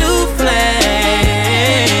walk a new flame.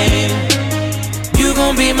 You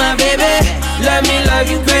gon' be my baby, love me like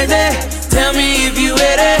you crazy. Tell me if you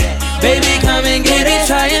ready, baby, come and get it.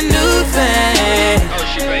 Try a new thing,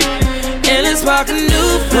 and let's walk a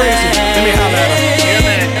new flame. Let me holler at him.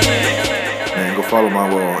 Man, go follow my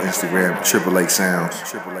world on Instagram, Triple H Sounds.